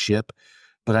a big ship.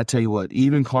 But I tell you what,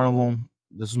 even Carnival,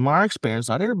 this is my experience,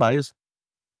 not everybody's.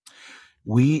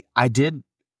 I definitely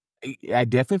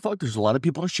felt like there's a lot of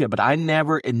people on the ship, but it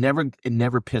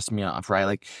never pissed me off, right?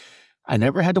 Like, I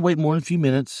never had to wait more than a few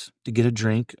minutes to get a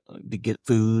drink, to get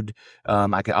food.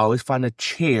 I could always find a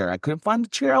chair. I couldn't find the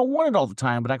chair I wanted all the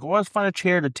time, but I could always find a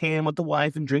chair to tan with the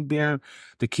wife and drink beer.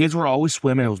 The kids were always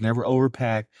swimming. It was never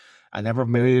overpacked. I never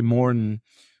waited more than,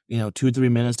 2 or 3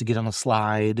 minutes to get on a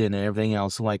slide and everything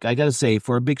else. So, like, I got to say,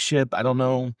 for a big ship, I don't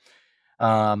know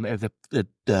if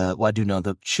well, I do know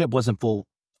the ship wasn't full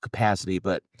capacity,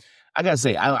 but I got to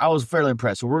say, I was fairly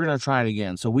impressed. So we're going to try it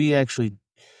again. So we actually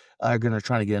are going to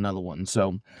try to get another one.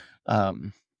 So, but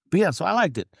yeah, so I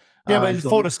liked it. Yeah, but in So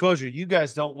full disclosure, you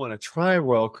guys don't want to try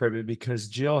Royal Caribbean because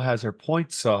Jill has her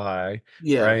points so high,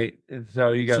 yeah. right? And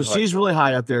so you So guys are like, she's really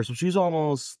high up there. So she's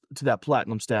almost to that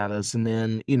platinum status. And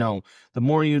then, the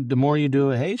more you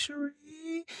do it, hey Cherie,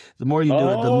 the more you do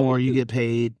it, the oh, more you get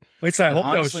paid. wait, so I And hope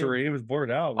that was honestly, Sheree. It was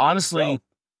blurred out. honestly,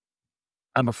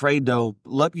 I'm afraid though,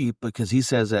 lucky because he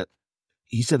said that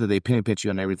they penny pinch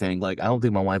you on everything. Like, I don't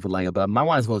think my wife would like it, but my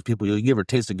wife's one of those people, you give her a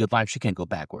taste of good life, she can't go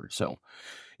backwards. So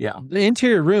yeah. The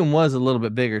interior room was a little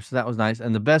bit bigger, so that was nice.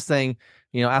 And the best thing,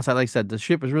 outside, like I said, the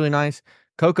ship was really nice.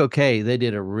 Coco Cay, they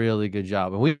did a really good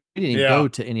job. And we didn't even go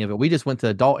to any of it. We just went to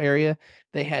the adult area.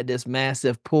 They had this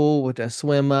massive pool with a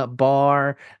swim up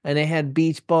bar, and they had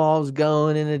beach balls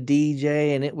going and a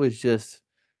DJ. And it was just,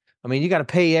 you got to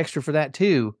pay extra for that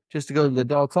too, just to go to the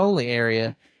adults only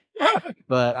area.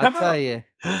 But I tell you,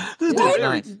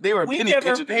 they were we penny never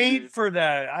pinching. paid for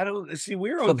that. I don't see.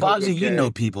 We were on But Bogsy, Coco you Cay. know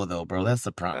people though, bro. That's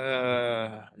the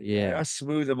problem. yeah. I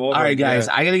smooth them over. All right, guys,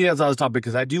 I gotta get us on this topic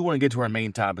because I do want to get to our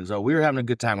main topic. So we were having a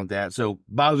good time with that. So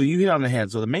Bogsy, you hit on the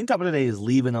head. So the main topic today is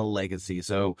leaving a legacy.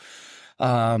 So,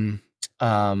 like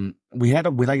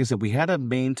I said, we had a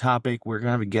main topic. We're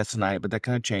gonna have a guest tonight, but that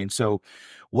kind of changed. So,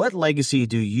 what legacy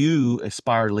do you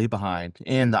aspire to leave behind?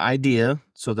 And the idea,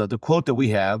 so the quote that we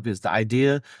have is the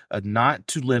idea of not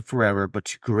to live forever, but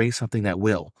to create something that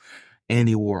will in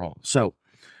the world. So,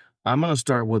 I'm going to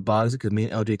start with Boggs because me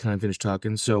and LJ kind of finished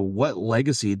talking. So, what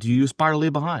legacy do you aspire to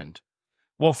leave behind?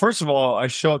 Well, first of all, I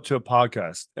show up to a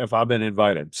podcast if I've been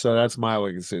invited, so that's my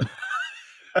legacy.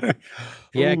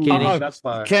 Yeah, Kenny. That's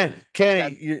fine.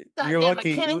 Kenny, you're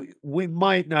lucky. Kenny. We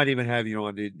might not even have you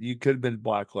on, dude. You could have been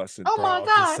blacklisted. Oh bro, my I'll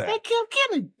just God, say. they killed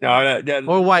Kenny. No,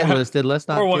 Or whitelisted. Let's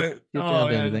not or get down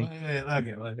to anything.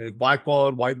 okay,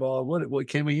 blackballed, whiteballed. What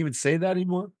can we even say that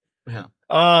anymore? Yeah.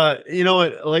 You know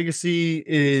what? Legacy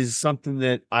is something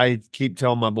that I keep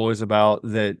telling my boys about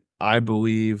that I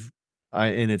believe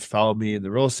and it's followed me in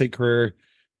the real estate career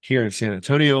here in San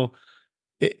Antonio.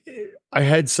 I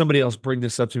had somebody else bring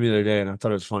this up to me the other day, and I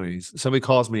thought it was funny. Somebody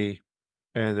calls me,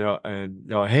 and they're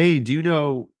like, "Hey, do you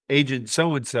know agent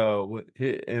so and so?"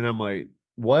 And I'm like,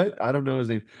 "What? I don't know his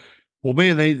name." Well,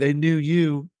 man, they knew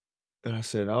you, and I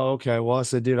said, "Oh, okay." Well, I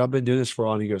said, "Dude, I've been doing this for a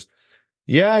while." And he goes,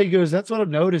 "Yeah." He goes, "That's what I've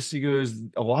noticed." He goes,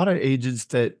 "A lot of agents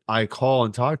that I call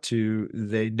and talk to,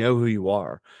 they know who you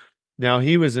are." Now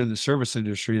he was in the service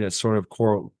industry that's sort of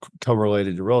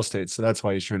correlated to real estate, so that's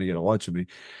why he's trying to get a lunch with me.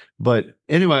 But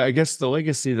anyway, I guess the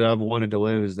legacy that I've wanted to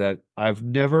live is that I've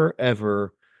never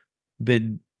ever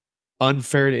been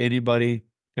unfair to anybody,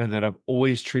 and that I've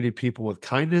always treated people with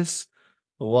kindness,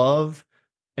 love,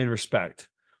 and respect.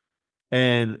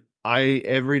 And I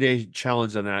every day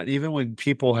challenge on that, even when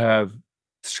people have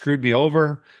screwed me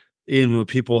over, even when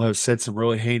people have said some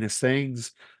really heinous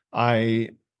things. I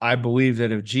I believe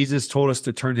that if Jesus told us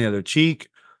to turn the other cheek,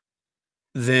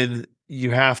 then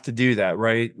you have to do that,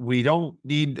 right? We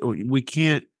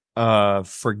can't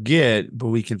forget, but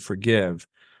we can forgive.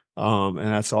 And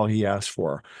that's all he asked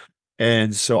for.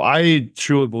 And so I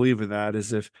truly believe in that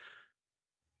as if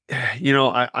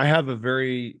I have a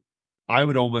very I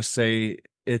would almost say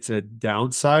it's a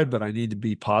downside, but I need to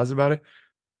be positive about it.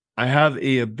 I have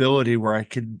a ability where I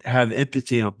can have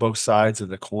empathy on both sides of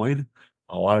the coin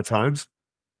a lot of times.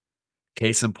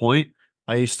 Case in point,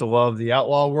 I used to love the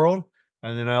outlaw world,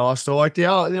 and then I also like the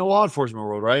law enforcement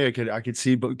world, right? I could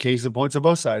see case in points on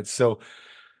both sides. So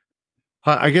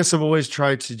I guess I've always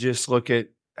tried to just look at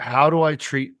how do I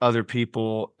treat other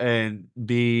people and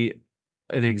be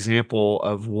an example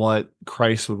of what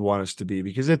Christ would want us to be.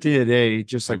 Because at the end of the day,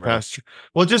 just like Right.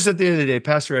 just at the end of the day,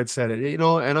 Pastor Ed said it,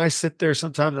 and I sit there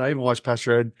sometimes and I even watch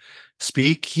Pastor Ed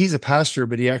speak. He's a pastor,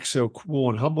 but he acts so cool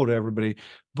and humble to everybody.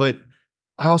 But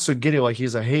I also get it. Like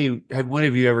he's like, hey, have one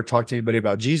of you ever talked to anybody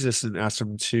about Jesus and asked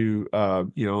them to,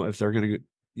 if they're going to,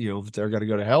 if they're going to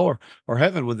go to hell or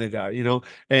heaven when they die,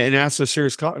 and ask those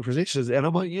serious conversations. And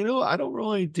I'm like, I don't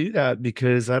really do that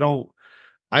because I don't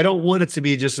want it to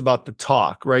be just about the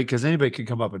talk, right? Because anybody can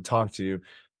come up and talk to you.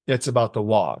 It's about the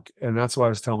walk. And that's why I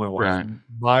was telling my wife, Right.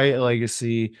 my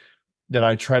legacy that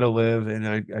I try to live and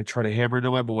I try to hammer into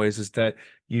my boys is that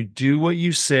you do what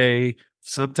you say,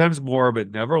 sometimes more, but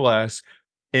never less.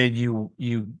 And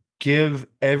you give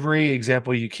every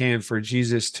example you can for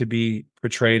Jesus to be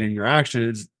portrayed in your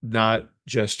actions, not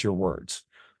just your words.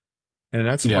 And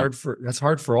that's Yeah.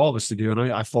 hard for all of us to do. And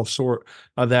I fall short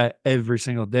of that every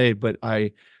single day. But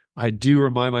I do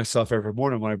remind myself every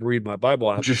morning when I read my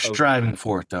Bible. You're striving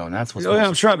for it though, and that's what's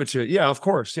I'm striving to it. Yeah, of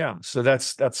course. Yeah. So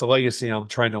that's a legacy I'm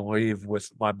trying to leave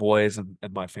with my boys and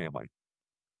my family.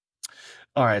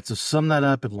 All right, so sum that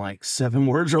up in like 7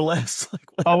 words or less. Like,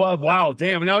 Oh, wow.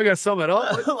 Damn. Now we got to sum it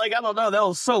up. like, I don't know. That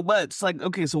was so much. Like,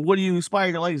 okay, so what do you aspire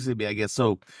your legacy to be? I guess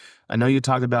so. I know you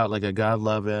talked about like a God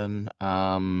loving.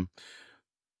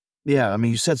 Yeah, I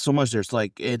mean, you said so much there. It's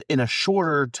like in a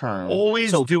shorter term.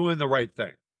 Always So doing the right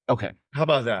thing. okay, How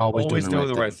about that? always doing Always the doing right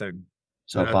the thing. right thing.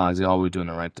 So Yeah. Boggsy, always doing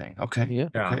the right thing. Okay, Yeah.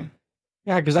 Yeah. okay.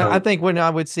 Yeah, because I So think when I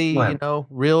would see, go you ahead. know,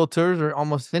 realtors or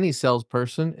almost any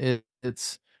salesperson,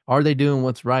 it's are they doing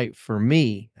what's right for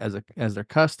me as their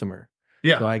customer? So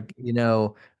Yeah. you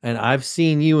know, and I've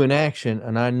seen you in action,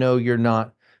 and I know you're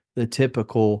not the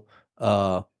typical,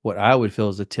 what I would feel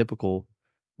is a typical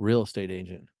real estate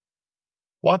agent.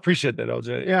 Well, I appreciate that,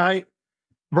 LJ. Yeah,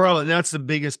 bro, and that's the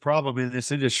biggest problem in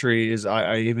this industry is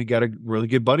I even got a really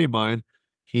good buddy of mine.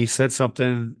 He said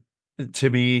something to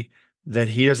me that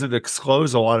he doesn't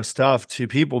disclose a lot of stuff to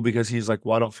people because he's like,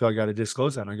 well, I don't feel I got to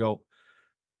disclose that. And I go,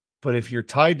 but if you're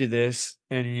tied to this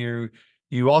and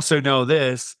you also know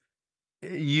this,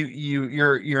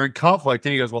 you're in conflict.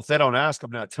 And he goes, well, if they don't ask,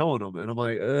 I'm not telling them. And I'm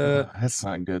like, That's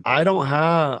not good. I don't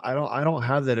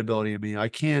have that ability in me. I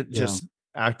can't Yeah. just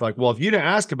act like, well, if you didn't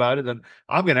ask about it, then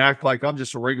I'm going to act like I'm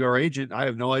just a regular agent. I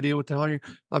have no idea what the hell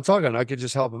I'm talking. I could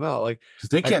just help them out. Like, Because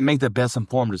they I, can't make the best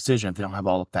informed decision if they don't have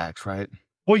all the facts, right?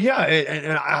 well, yeah.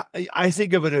 And I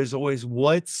think of it as always,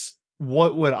 what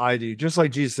would I do? Just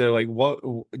like Jesus said, like, what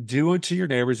do unto your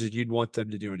neighbors as you'd want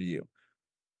them to do unto you.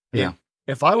 Yeah.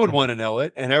 If I would want to know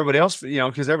it and everybody else, you know,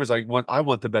 because everyone's like, I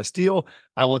want the best deal.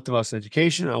 I want the most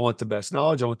education. I want the best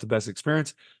knowledge. I want the best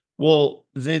experience. Well,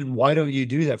 then why don't you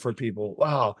do that for people?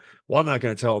 Wow. Well, I'm not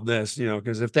going to tell them this, you know,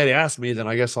 because if they ask me, then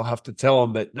I guess I'll have to tell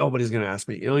them, but nobody's going to ask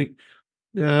me. You know, like,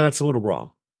 yeah, that's a little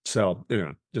wrong. So, you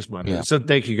know, just my opinion. Yeah. So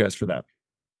thank you guys for that.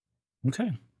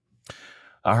 Okay.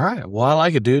 All right. Well, I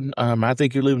like it, dude. I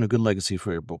think you're leaving a good legacy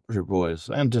for your boys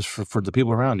and just for the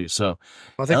people around you. So,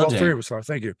 I think all LJ, three of us are.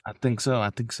 Thank you. I think so.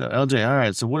 I think so. LJ, all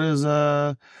right. So what is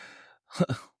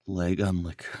leg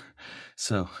unlicker?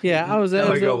 So Yeah, I was able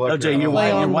Lego to liquor. LJ, your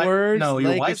play wife, on words, no,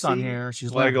 your wife's on legacy. here.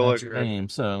 She's Lego laughing at your liquor. name.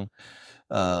 So,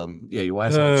 yeah, your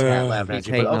wife's in the chat laughing He's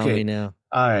at you. But hating on me okay. now.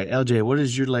 All right, LJ, what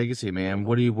is your legacy, man?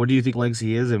 What do you think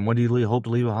legacy is, and what do you hope to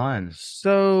leave behind?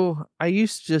 So I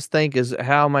used to just think is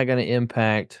how am I going to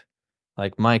impact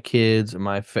like my kids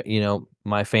or you know,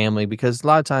 my family, because a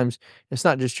lot of times it's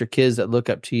not just your kids that look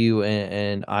up to you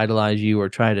and idolize you or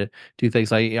try to do things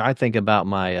like I think about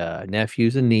my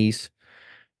nephews and nieces,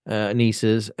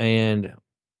 and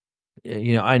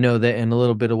you know, I know that in a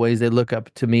little bit of ways they look up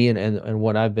to me and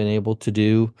what I've been able to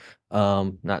do,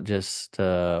 not just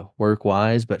work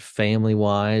wise, but family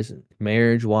wise,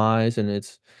 marriage wise, and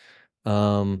it's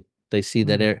they see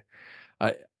that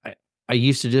I, I I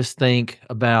used to just think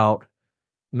about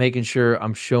making sure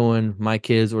I'm showing my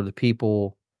kids or the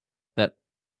people that,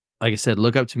 like I said,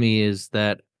 look up to me is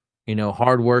that, you know,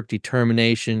 hard work,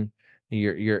 determination,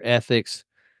 your ethics,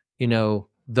 you know,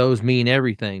 those mean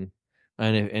everything.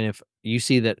 And if you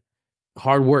see that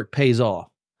hard work pays off.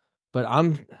 But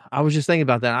I was just thinking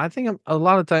about that. I think I'm a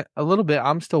lot of time a little bit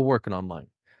I'm still working on mine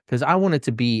because I want it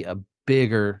to be a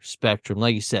bigger spectrum.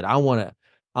 Like you said, I want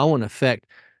to affect,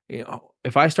 you know,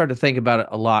 if I start to think about it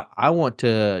a lot, I want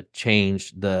to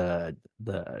change the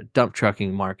dump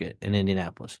trucking market in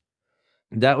Indianapolis.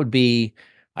 That would be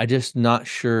I just not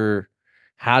sure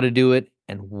how to do it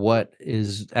and what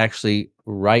is actually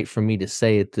right for me to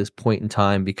say at this point in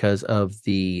time because of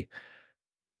the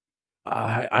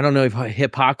I don't know if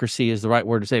hypocrisy is the right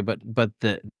word to say, but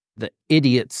the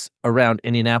idiots around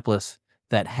Indianapolis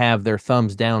that have their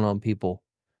thumbs down on people,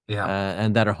 Yeah.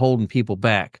 and that are holding people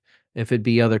back, if it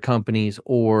be other companies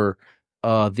or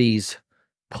these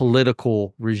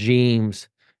political regimes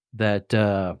that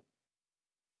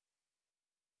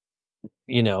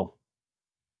you know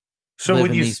So live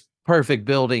when in you, these perfect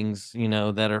buildings, you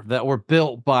know that were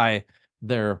built by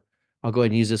their I'll go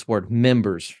ahead and use this word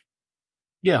members.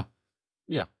 Yeah.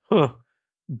 Yeah. huh,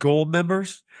 gold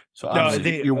members, So no,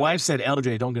 obviously, your wife said,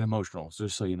 "LJ, don't get emotional."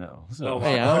 Just so you know. So. Oh,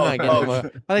 Hey, I'm not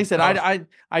getting like I said,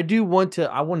 I do want to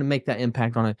I want to make that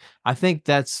impact on it. I think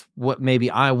that's what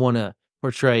maybe I want to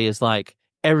portray is like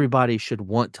everybody should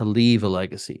want to leave a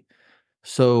legacy.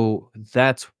 So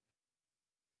that's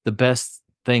the best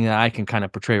thing that I can kind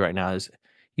of portray right now is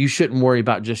you shouldn't worry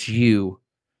about just you.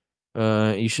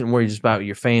 You shouldn't worry just about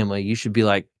your family. You should be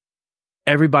like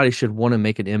everybody should want to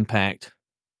make an impact.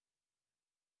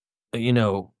 You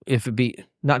know, if it be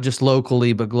not just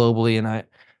locally but globally, and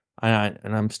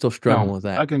I'm still struggling No, with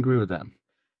that. I can agree with that.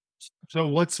 so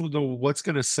what's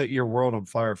going to set your world on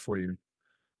fire for you?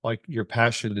 Like your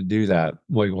passion to do that.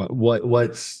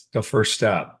 What's the first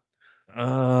step?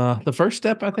 The first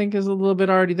step I think is a little bit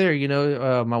already there.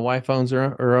 My wife owns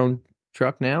her own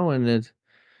truck now, and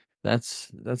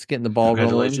that's getting the ball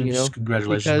rolling. Congratulations,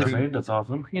 Because Mermaid. That's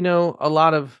awesome. a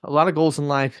lot of goals in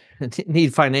life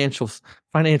need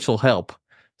financial help.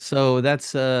 So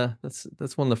that's one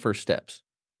of the first steps.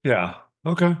 Yeah.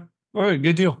 Okay. All right.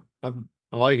 Good deal. I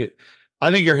like it. I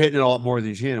think you're hitting it a lot more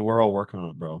than you can, and we're all working on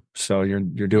it, bro. So you're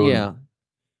doing. Yeah,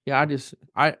 yeah.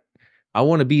 I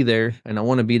want to be there, and I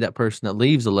want to be that person that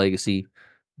leaves a legacy,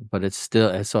 but it's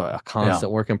a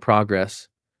constant work in progress,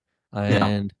 Yeah,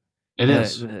 and it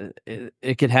is.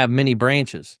 it could have many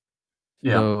branches.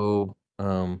 Yeah. So,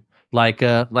 like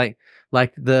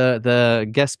the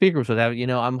guest speakers would have,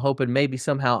 I'm hoping maybe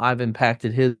somehow I've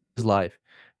impacted his life,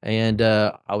 and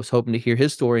I was hoping to hear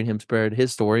his story and him spread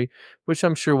his story, which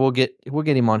I'm sure we'll get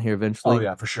him on here Oh eventually.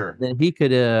 yeah, for sure. Then he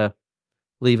could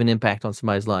leave an impact on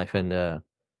somebody's life, and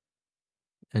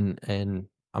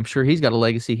I'm sure he's got a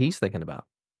legacy he's thinking about.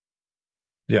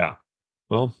 Yeah.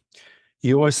 Well,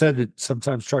 you always said that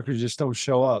sometimes truckers just don't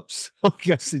show up. So I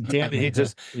guess, damn it, he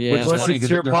just Yeah, Which is listen funny to because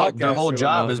your their podcast whole or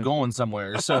job is whatnot. going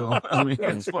somewhere. So I mean,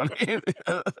 it's funny.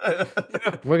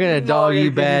 we're gonna dog yeah, you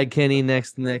 'cause bad, Kenny,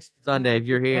 next Sunday if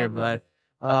you're here. But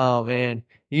oh man,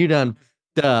 you done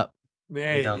f***ed up.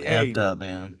 They done effed up,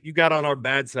 man. you got on our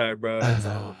bad side, bro. That's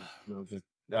all.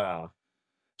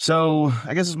 So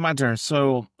I guess it's my turn.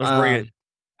 So Let's bring it.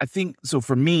 I think so.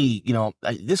 For me,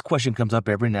 this question comes up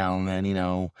every now and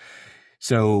then.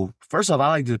 So first off, I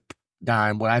like to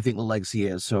dive what I think the legacy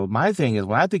is. So my thing is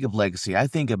when I think of legacy, I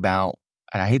think about,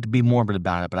 and I hate to be morbid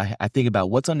about it, but I think about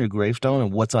what's on your gravestone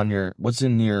and what's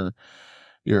in your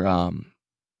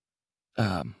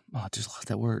I just lost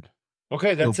that word.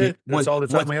 Okay, that's it. That's all the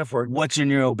time we have for it. What's in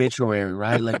your obituary,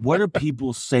 right? Like, what do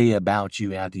people say about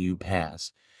you after you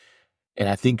pass? And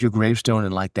I think your gravestone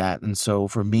and like that. And so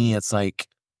for me, it's like,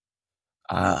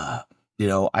 my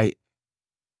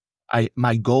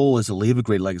goal is to leave a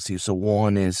great legacy. So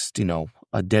one is,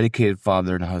 a dedicated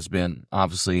father and a husband,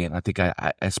 obviously. And I think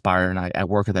I aspire and I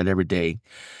work at that every day.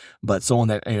 But someone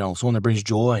that brings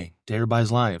joy to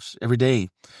everybody's lives every day.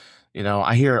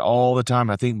 I hear it all the time.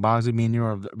 I think Bogsy, me and you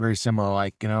are very similar.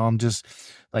 Like, I'm just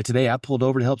like today I pulled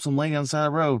over to help some lady on the side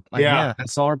of the road. Like, Yeah. I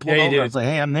saw her pull over. I was like,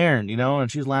 hey, I'm there. And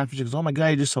she's laughing. She goes, oh my God,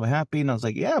 you're just so happy. And I was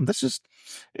like, yeah, this is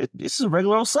a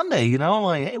regular old Sunday,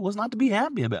 like, hey, what's not to be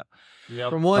happy about? Yeah.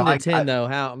 From 1 to 10, though,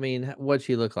 what'd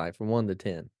she look like from 1 to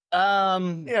 10?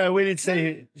 Yeah, we didn't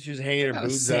say she was hanging her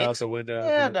boobs out the window.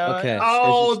 Yeah, no. Okay.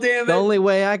 Oh, damn it. The only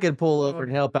way I could pull over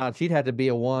and help out, she'd have to be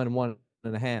a 1.5.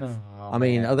 Oh, I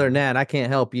mean, man. other than that, I can't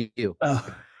help you. Oh,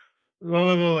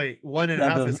 Wait. 1.5 is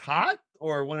doesn't- hot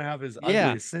or 1.5 is ugly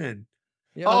Yeah. as sin?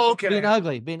 Yeah, Oh, okay. Being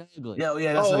ugly. yeah.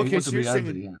 That's Oh, like, okay, what's so to you're be saying-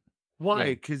 ugly, yeah. Why?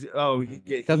 Because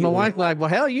Because my wife like, well,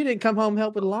 hell, you didn't come home and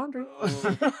help with the laundry.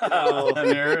 Oh,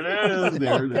 There it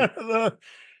is.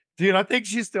 Dude, I think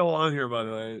she's still on here, by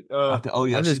the way. Oh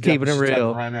yeah, I'm just she's keeping it she's typing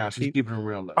real. right now. She's keeping it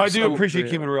real. I do So- appreciate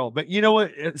keeping it real. But you know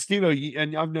what, Steve,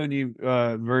 and I've known you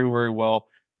very, very well.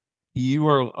 You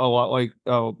are a lot like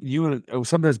you and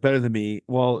something that's better than me.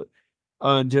 Well,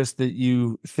 just that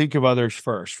you think of others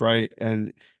first, right?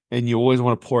 And you always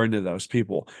want to pour into those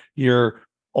people. You're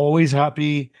always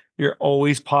happy. You're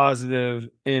always positive,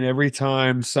 and every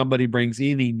time somebody brings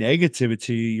any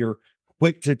negativity, you're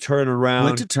quick to turn around.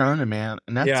 Quick to turn it, man.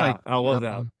 And that's Yeah, like, I love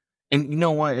that. And you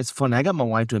know what? It's funny. I got my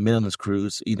wife to admit on this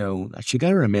cruise, she got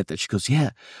to admit that. She goes,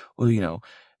 yeah, well,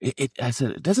 I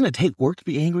said, doesn't it take work to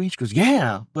be angry? She goes,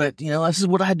 yeah, but this is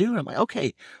what I do. And I'm like,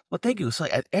 okay, well, thank you. So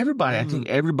like, I think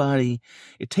everybody,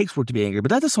 it takes work to be angry,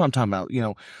 but that's what I'm talking about,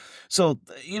 So,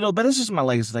 but it's just my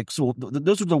legacy. Like, so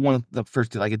those are the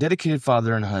first, like a dedicated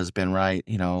father and husband, right?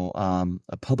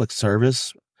 A public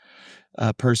service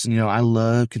person. I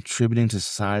love contributing to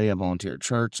society. I volunteer at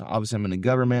church. Obviously, I'm in the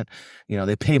government.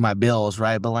 They pay my bills,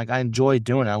 right? But like, I enjoy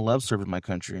doing it. I love serving my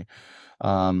country.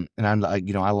 And I'm like,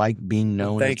 I like being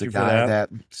known as the guy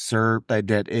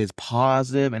that is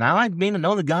positive, and I like being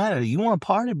known the guy that you want to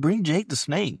party, bring Jake the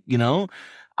Snake. I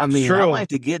mean, I like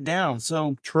to get down.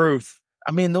 So Truth.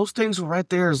 I mean, those things right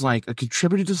there is like a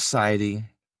contributor to society,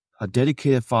 a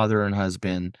dedicated father and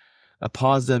husband, a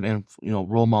positive and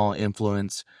role model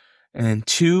influence. And then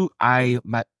two, I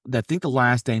think the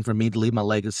last thing for me to leave my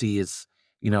legacy is,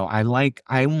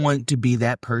 I want to be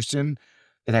that person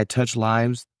that I touch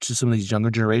lives to some of these younger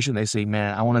generation. They say,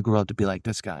 man, I want to grow up to be like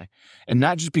this guy. And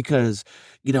not just because,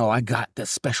 I got that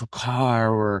special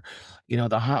car or,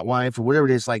 the hot wife or whatever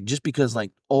it is, like just because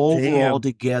like overall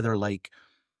together, like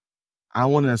I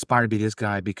want to aspire to be this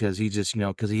guy because he just,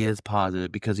 because he is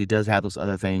positive, because he does have those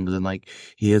other things. And like,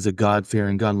 he is a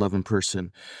God-fearing, God-loving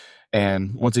person.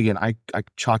 And once again, I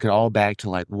chalk it all back to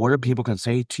like, what are people going to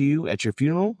say to you at your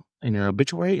funeral, in your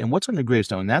obituary, and what's on your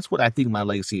gravestone? That's what I think my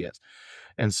legacy is.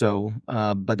 And so,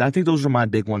 but I think those are my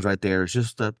big ones right there. It's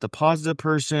just the positive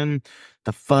person,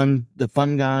 the fun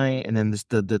guy, and then this,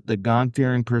 the God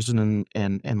fearing person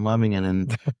and loving, and then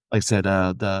like I said,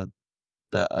 the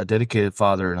a dedicated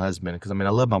father and husband. Because I mean,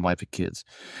 I love my wife and kids.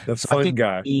 The So I fun think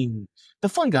guy. the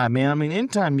fun guy, man. I mean,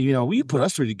 anytime you put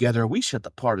us three together, we shut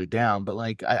the party down. But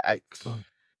like I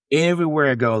everywhere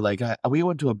I go, like we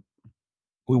went to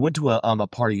a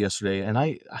party yesterday, and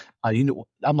I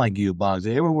I'm like you, Boggs.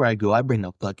 Everywhere I go, I bring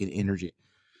the fucking energy.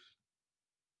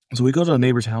 So we go to a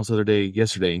neighbor's house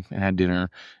yesterday, and had dinner,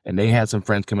 and they had some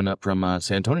friends coming up from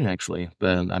San Antonio, actually.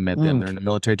 But I met them. They're in the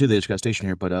military too. They just got stationed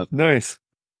here. But Nice.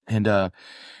 and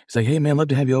he's like, "Hey man, love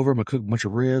to have you over. I'm gonna cook a bunch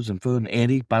of ribs and food." And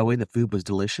Andy, by the way, the food was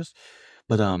delicious.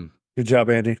 But Good job,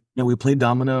 Andy. we played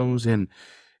dominoes, and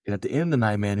at the end of the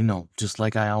night, man, just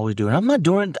like I always do. And I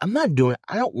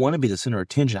don't want to be the center of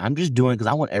attention. I'm just doing it because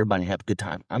I want everybody to have a good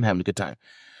time. I'm having a good time.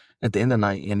 At the end of the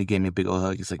night, Andy gave me a big old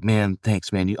hug. He's like, "Man,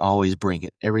 thanks, man. You always bring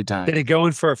it every time." Did he go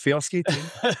in for a field ski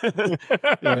too?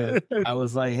 Yeah. I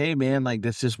was like, "Hey, man, like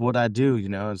that's just what I do."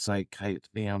 It's like I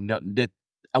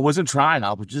wasn't trying.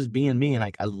 I was just being me, and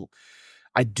like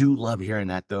I do love hearing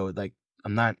that though. Like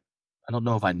I don't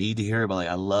know if I need to hear it, but like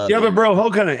I love. Yeah, but bro,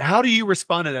 how do you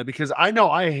respond to that? Because I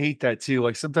know I hate that too.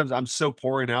 Like sometimes I'm so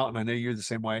pouring out, and I know you're the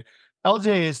same way.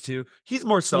 LJ is too. He's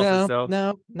more selfish though.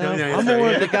 No. yeah, I'm sorry,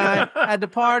 more yeah. the guy at the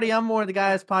party. I'm more the guy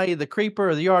that's probably the creeper.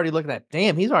 Or you're already looking at,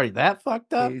 damn, he's already that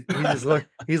fucked up.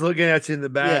 He's looking at you in the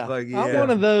back, Yeah, like I'm one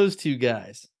of those two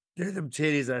guys. There's them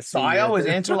titties I see. So I always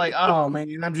answer like, "Oh man,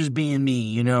 I'm just being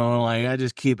me," like I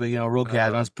just keep it, real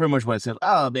casual. That's pretty much what I said.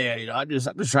 "Oh man, I'm just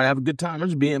trying to have a good time. I'm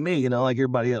just being me, like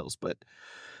everybody else." But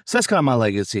so that's kind of my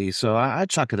legacy. So I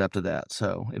chalk it up to that.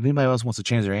 So if anybody else wants to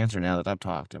change their answer now that I've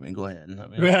talked, I mean, go ahead.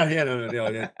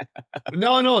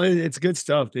 No, it's good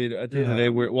stuff, dude. At the end of the day,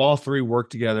 we all three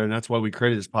work together, and that's why we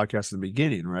created this podcast in the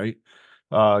beginning, right?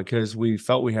 Because we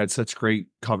felt we had such great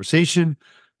conversation.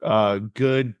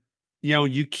 Good,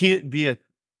 you can't be a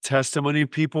testimony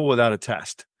of people without a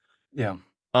test. Yeah.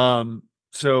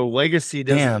 So legacy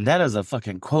doesn't. Damn, that is a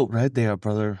fucking quote right there,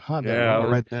 brother. I'm gonna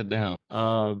write that down.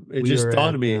 It just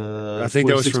dawned on me. I think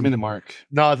that was from 6-minute mark.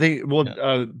 No, I think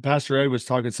Pastor Ed was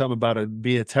talking something about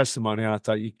be a testimony. And I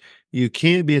thought you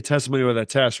can't be a testimony with a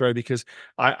test, right? Because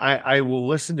I will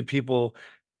listen to people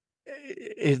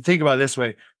and think about it this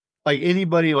way. Like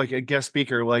anybody, like a guest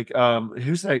speaker, like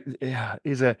who's that? Yeah,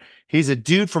 he's a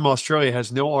dude from Australia,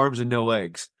 has no arms and no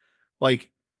legs. Like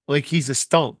he's a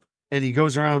stump. And he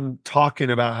goes around talking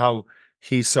about how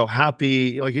he's so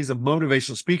happy, like he's a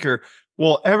motivational speaker.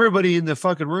 Well, everybody in the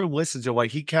fucking room listens to him,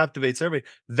 like he captivates everybody.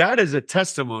 That is a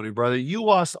testimony, brother. You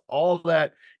lost all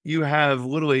that. You have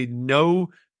literally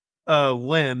no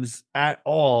limbs at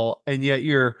all, and yet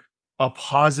you're a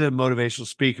positive motivational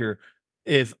speaker.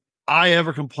 If I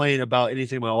ever complain about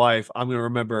anything in my life, I'm going to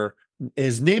remember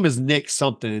his name is Nick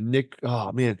something. And Nick,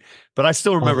 oh man, but I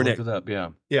still remember Nick. Look it up,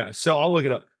 yeah. Yeah, so I'll look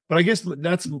it up. But I guess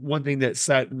that's one thing that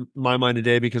sat in my mind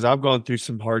today because I've gone through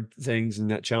some hard things and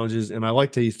that challenges. And I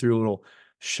like that you threw a little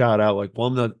shout out like,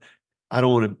 well, I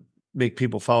don't want to make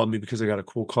people follow me because I got a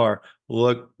cool car.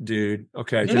 Look, dude.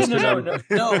 Okay.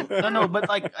 No. But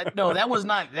like, no, that was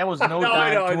no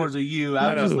dive towards you.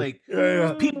 I was just like,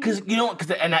 people, because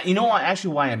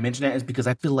actually why I mentioned that is because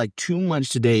I feel like too much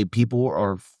today, people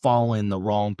are following the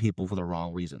wrong people for the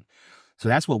wrong reason. So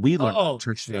that's what we learned in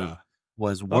church today. Yeah.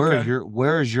 Was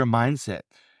where is your mindset?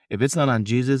 If it's not on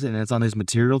Jesus and it's on these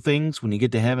material things, when you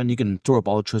get to heaven, you can throw up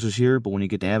all the treasures here, but when you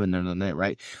get to heaven, they're not there,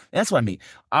 right? That's what I mean.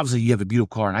 Obviously, you have a beautiful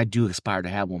car, and I do aspire to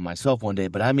have one myself one day.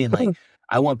 But I mean, like,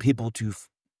 I want people to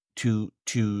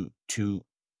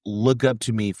look up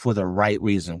to me for the right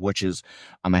reason, which is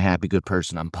I'm a happy, good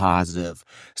person. I'm positive,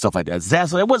 stuff like that.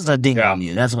 That's what it wasn't a ding on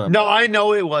you. That's what. No, I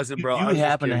know it wasn't, bro. You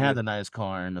happen to have the nice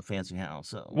car and the fancy house.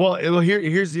 So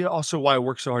here's also why I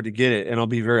work so hard to get it, and I'll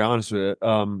be very honest with it.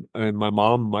 And my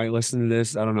mom might listen to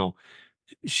this. I don't know.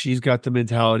 She's got the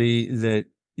mentality that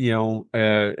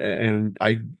and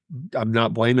I'm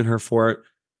not blaming her for it,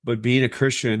 but being a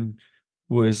Christian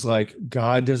was like,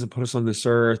 God doesn't put us on this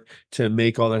earth to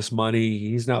make all this money.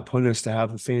 He's not putting us to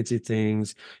have fancy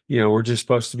things. We're just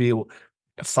supposed to be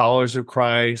followers of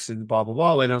Christ and blah, blah,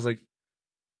 blah. And I was like,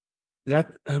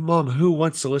 Mom, who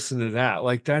wants to listen to that?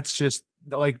 Like, that's just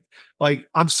like,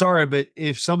 I'm sorry, but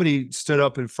if somebody stood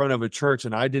up in front of a church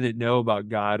and I didn't know about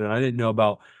God and I didn't know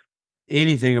about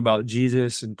anything about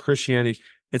Jesus and Christianity,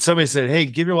 and somebody said, hey,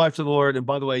 give your life to the Lord. And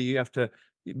by the way, you have to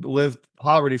live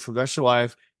poverty for the rest of your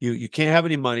life. You can't have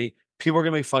any money. People are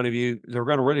going to make fun of you. They're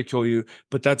going to ridicule you,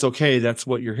 but that's okay. That's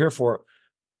what you're here for.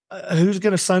 Who's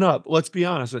going to sign up? Let's be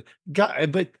honest.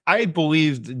 God, but I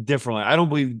believe differently. I don't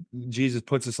believe Jesus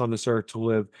puts us on this earth to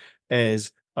live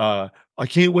as I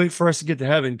can't wait for us to get to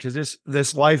heaven because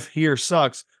this life here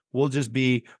sucks. We'll just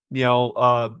be,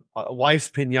 life's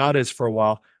pinatas for a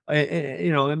while.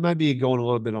 It might be going a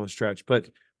little bit on a stretch, but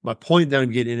my point that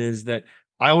I'm getting is that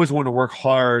I always want to work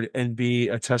hard and be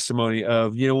a testimony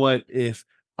of, you know what, if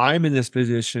I'm in this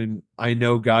position, I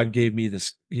know God gave me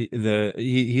this,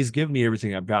 he's given me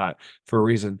everything I've got for a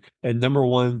reason. And number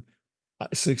one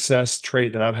success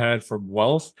trait that I've had from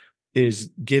wealth is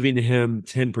giving him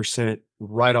 10%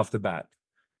 right off the bat.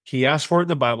 He asked for it in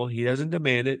the Bible. He doesn't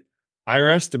demand it.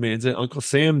 IRS demands it. Uncle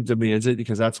Sam demands it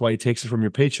because that's why he takes it from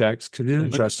your paychecks because he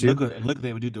doesn't trust you. Look what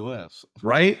they would do to us.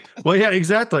 Right? Well, yeah,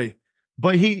 exactly.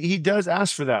 But he does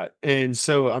ask for that. And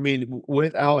so, I mean,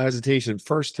 without hesitation,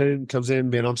 first 10 comes in,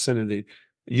 man, I'm sending it.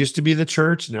 It used to be the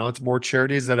church. Now it's more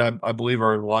charities that I believe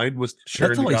are aligned with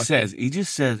sharing. That's all he says. He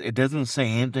just says it doesn't say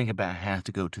anything about have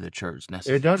to go to the church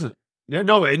necessarily. It doesn't. Yeah,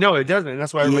 no, it doesn't. And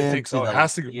that's why everybody thinks, oh, it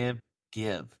has to go.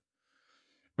 Give.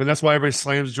 And that's why everybody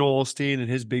slams Joel Osteen and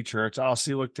his big church. Oh,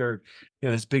 see, look, they're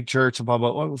this big church and blah,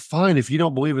 blah, blah. Well, fine. If you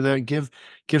don't believe in that,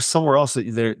 give somewhere else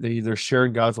that they're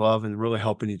sharing God's love and really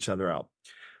helping each other out.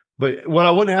 But what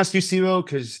I want to ask you, Simo,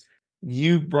 because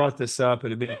you brought this up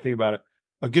and it made me think about it.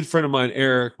 A good friend of mine,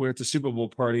 Eric, we're at the Super Bowl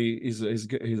party. He's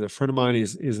a friend of mine.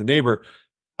 He's a neighbor.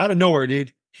 Out of nowhere,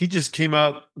 dude. He just came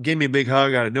up, gave me a big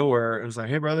hug out of nowhere. And was like,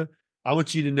 hey, brother, I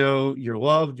want you to know you're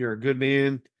loved. You're a good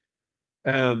man.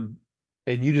 And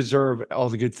you deserve all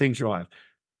the good things in your life.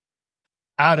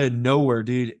 Out of nowhere,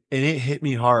 dude. And it hit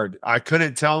me hard. I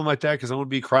couldn't tell him like that because I would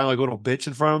be crying like a little bitch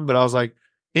in front of him. But I was like,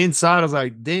 inside, I was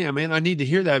like, damn, man, I need to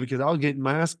hear that because I was getting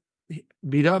my ass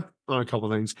beat up on a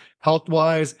couple of things,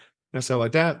 health-wise, and stuff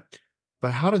like that.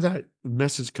 But how did that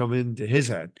message come into his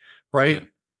head, right? Yeah.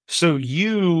 So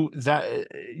you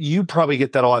probably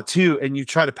get that a lot too, and you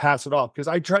try to pass it off because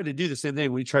I tried to do the same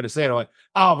thing when you try to say it. I'm like,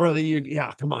 oh, brother,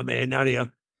 come on, man, now do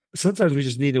you? Sometimes we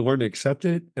just need to learn to accept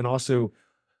it and also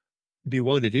be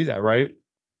willing to do that, right?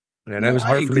 And that was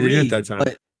hard for me to do at that time.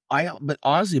 But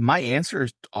honestly, my answer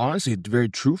is very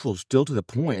truthful, still to the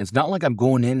point. It's not like I'm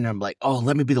going in and I'm like, oh,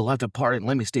 let me be the left apart and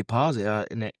let me stay positive.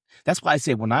 And that's why I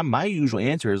say my usual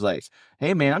answer is like,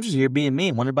 hey man, I'm just here being me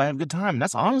and want everybody to have a good time. And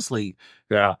that's honestly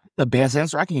the best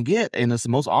answer I can get. And it's the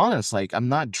most honest. Like, I'm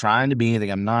not trying to be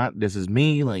anything. I'm not, this is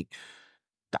me. Like,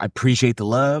 I appreciate the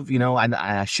love,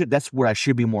 I should, that's where I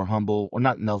should be more humble or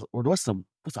not. No, or what's the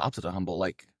opposite of humble?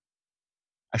 Like,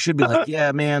 I should be like,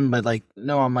 yeah, man, but like,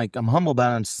 no, I'm humble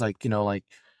about it. And it's like,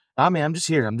 I mean, I'm just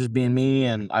here. I'm just being me.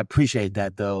 And I appreciate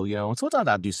that though, And sometimes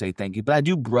I do say thank you, but I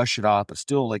do brush it off. But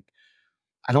still, like,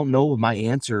 I don't know if my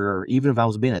answer, or even if I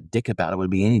was being a dick about it, would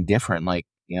be any different. Like,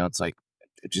 it's like,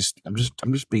 I'm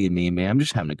just being me, man. I'm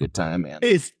just having a good time, man.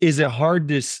 Is it hard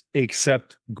to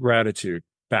accept gratitude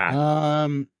back?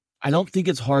 I don't think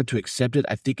it's hard to accept it.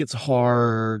 I think it's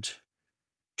hard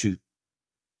to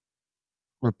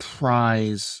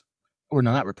reprise, or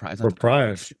no, not reprise.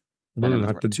 Reprise.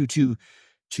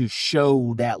 To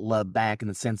show that love back in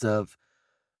the sense of,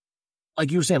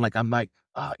 like you were saying, like I'm like,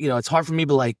 it's hard for me,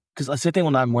 but like, because I say thing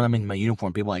when I'm in my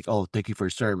uniform, people are like, oh, thank you for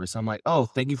your service. I'm like, oh,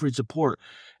 thank you for your support.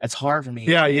 It's hard for me.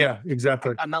 Yeah,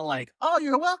 exactly. I'm not like, oh,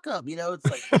 you're welcome. It's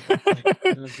like,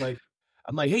 it's like,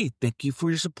 I'm like, hey, thank you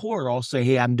for your support. Or I'll say,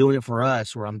 hey, I'm doing it for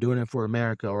us, or I'm doing it for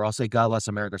America, or I'll say, God bless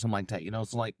America, or something like that.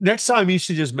 It's like, next time you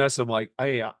should just mess them like,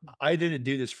 hey, I didn't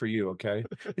do this for you, okay?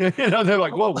 They're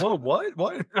like, whoa, what?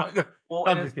 Well,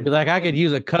 you're like, I could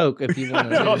use a Coke if you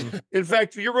want to. In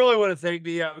fact, if you really want to thank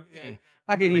me,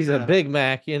 I could use a Big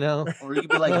Mac, Or you'd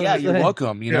be like, yeah, you're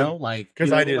welcome, like.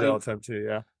 Because I do that all the time too,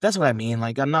 yeah. That's what I mean.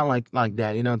 Like, I'm not like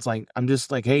that, It's like, I'm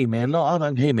just like, hey, man, no,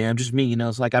 I'm just me,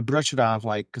 It's like, I brush it off,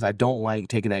 like, because I don't like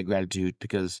taking that gratitude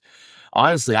because,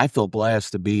 honestly, I feel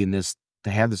blessed to be in this, to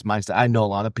have this mindset. I know a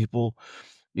lot of people,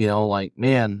 like,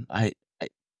 man, I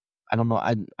don't know.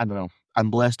 I don't know. I'm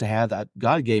blessed to have that.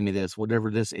 God gave me this,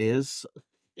 whatever this is,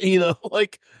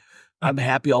 like, I'm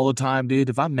happy all the time, dude.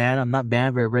 If I'm mad, I'm not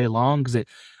mad very, very long because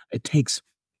it takes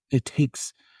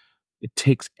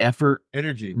effort,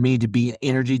 energy, for me to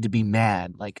be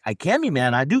mad. Like, I can be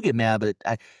mad. I do get mad, but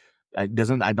I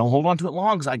don't hold on to it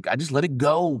long because I just let it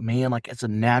go, man. Like, it's a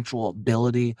natural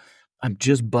ability. I'm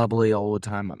just bubbly all the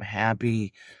time. I'm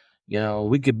happy.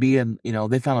 We could be in,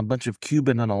 they found a bunch of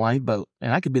Cuban on a lifeboat,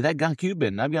 and I could be that guy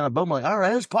Cuban. I'd be on a boat. I'm like, all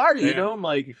right, let's party. I'm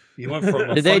like, you went from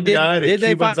a fun guy to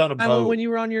Cubans on a boat. When you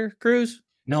were on your cruise?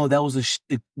 No, that was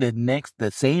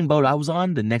the same boat I was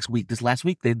on the next week. This last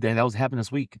week, that was happening this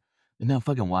week. Isn't that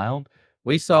fucking wild?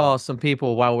 We saw some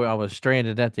people while I was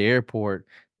stranded at the airport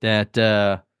that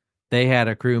they had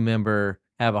a crew member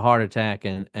have a heart attack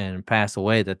and pass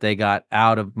away, that they got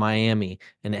out of Miami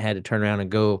and they had to turn around and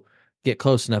go get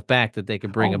close enough back that they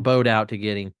could bring a boat out to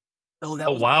get him. Oh, that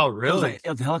Oh, was wow, it was really? it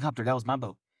was a helicopter. That was my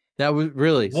boat. That was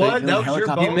really What? So That was your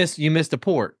helicopter. boat? you missed a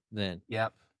port then.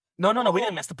 Yep. No, we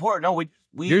didn't miss the port. No, we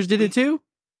Yours did it too?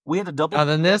 We had a double.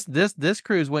 Then this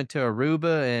cruise went to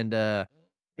Aruba and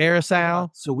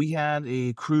Curacao. So we had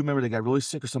a crew member that got really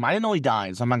sick or something. I didn't know he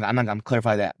died, so I'm not gonna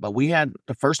clarify that. But we had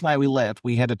the first night we left,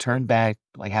 we had to turn back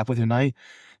like halfway through the night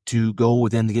to go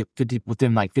within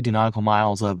 50 nautical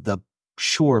miles of the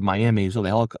shore of Miami, so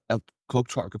the Coke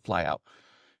truck could fly out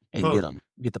and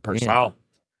get the person. Wow.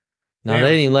 No, Damn. they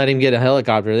didn't even let him get a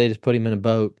helicopter. They just put him in a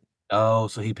boat. Oh,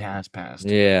 so he passed.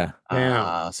 Yeah.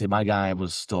 See, my guy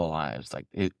was still alive. It's like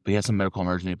we had some medical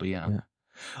emergency, but yeah.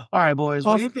 All right, boys.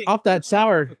 What do you think? Off that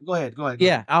sour. Go ahead.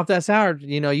 Yeah, off that sour,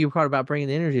 you heard about bringing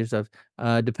the energy and stuff.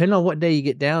 Depending on what day you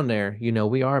get down there,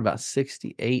 we are about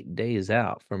 68 days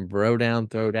out from throwdown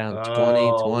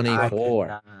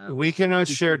 2024. We cannot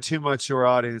share too much to our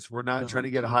audience. We're not trying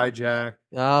to get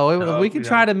hijacked. We can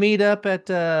try to meet up at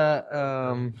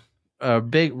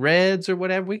Big Reds or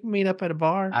whatever. We can meet up at a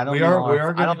bar. I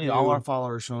don't need all our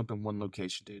followers showing up in one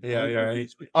location, dude. Yeah.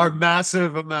 Our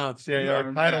massive amounts.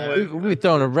 Our title. We'll be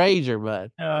throwing a rager,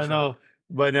 bud. No.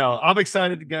 But no, I'm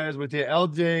excited, guys, with you.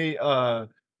 LJ,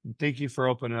 thank you for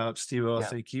opening up. Steve,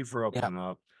 thank you for opening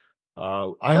up.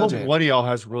 I hope one of y'all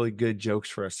has really good jokes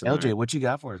for us tonight. LJ, what you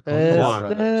got for us?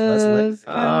 It's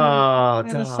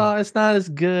not as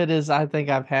good as I think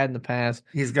I've had in the past.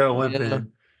 He's got a limp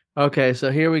in. Okay,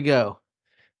 so here we go.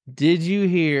 Did you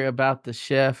hear about the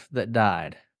chef that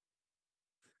died?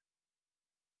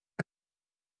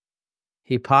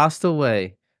 He passed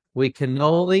away. We can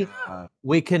only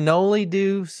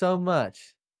do so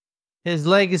much. His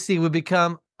legacy would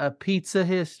become a pizza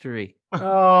history.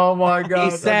 Oh my God.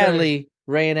 He sadly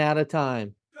ran out of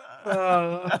time.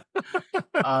 Oh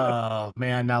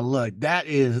man, now look,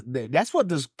 that's what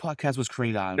this podcast was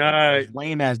created on.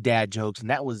 Lame ass dad jokes,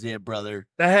 and that was it, brother.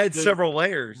 That had several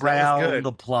layers. Round of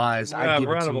applause. Round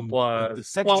of applause. The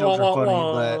sex jokes are funny,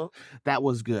 but that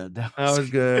was good. That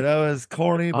was good. That was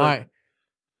corny. But...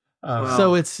 All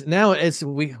right. So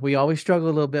we always struggle a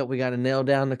little bit. We got to nail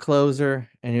down the closer,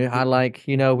 and I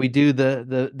we do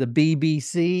the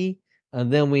BBC,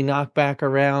 and then we knock back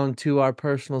around to our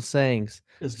personal sayings.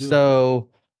 So,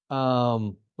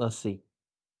 let's see.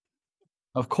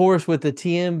 Of course, with the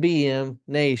TMBM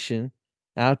Nation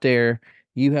out there,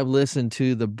 you have listened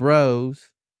to the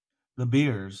bros, the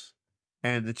beers,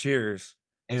 and the cheers.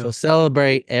 So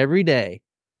celebrate every day.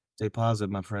 Stay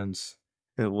positive, my friends.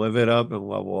 And live it up and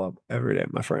level up every day,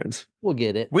 my friends. We'll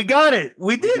get it. We got it.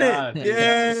 We did it.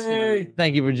 Yay.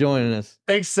 Thank you for joining us.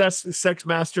 Thanks, Sex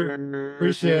Master.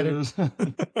 Appreciate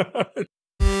it.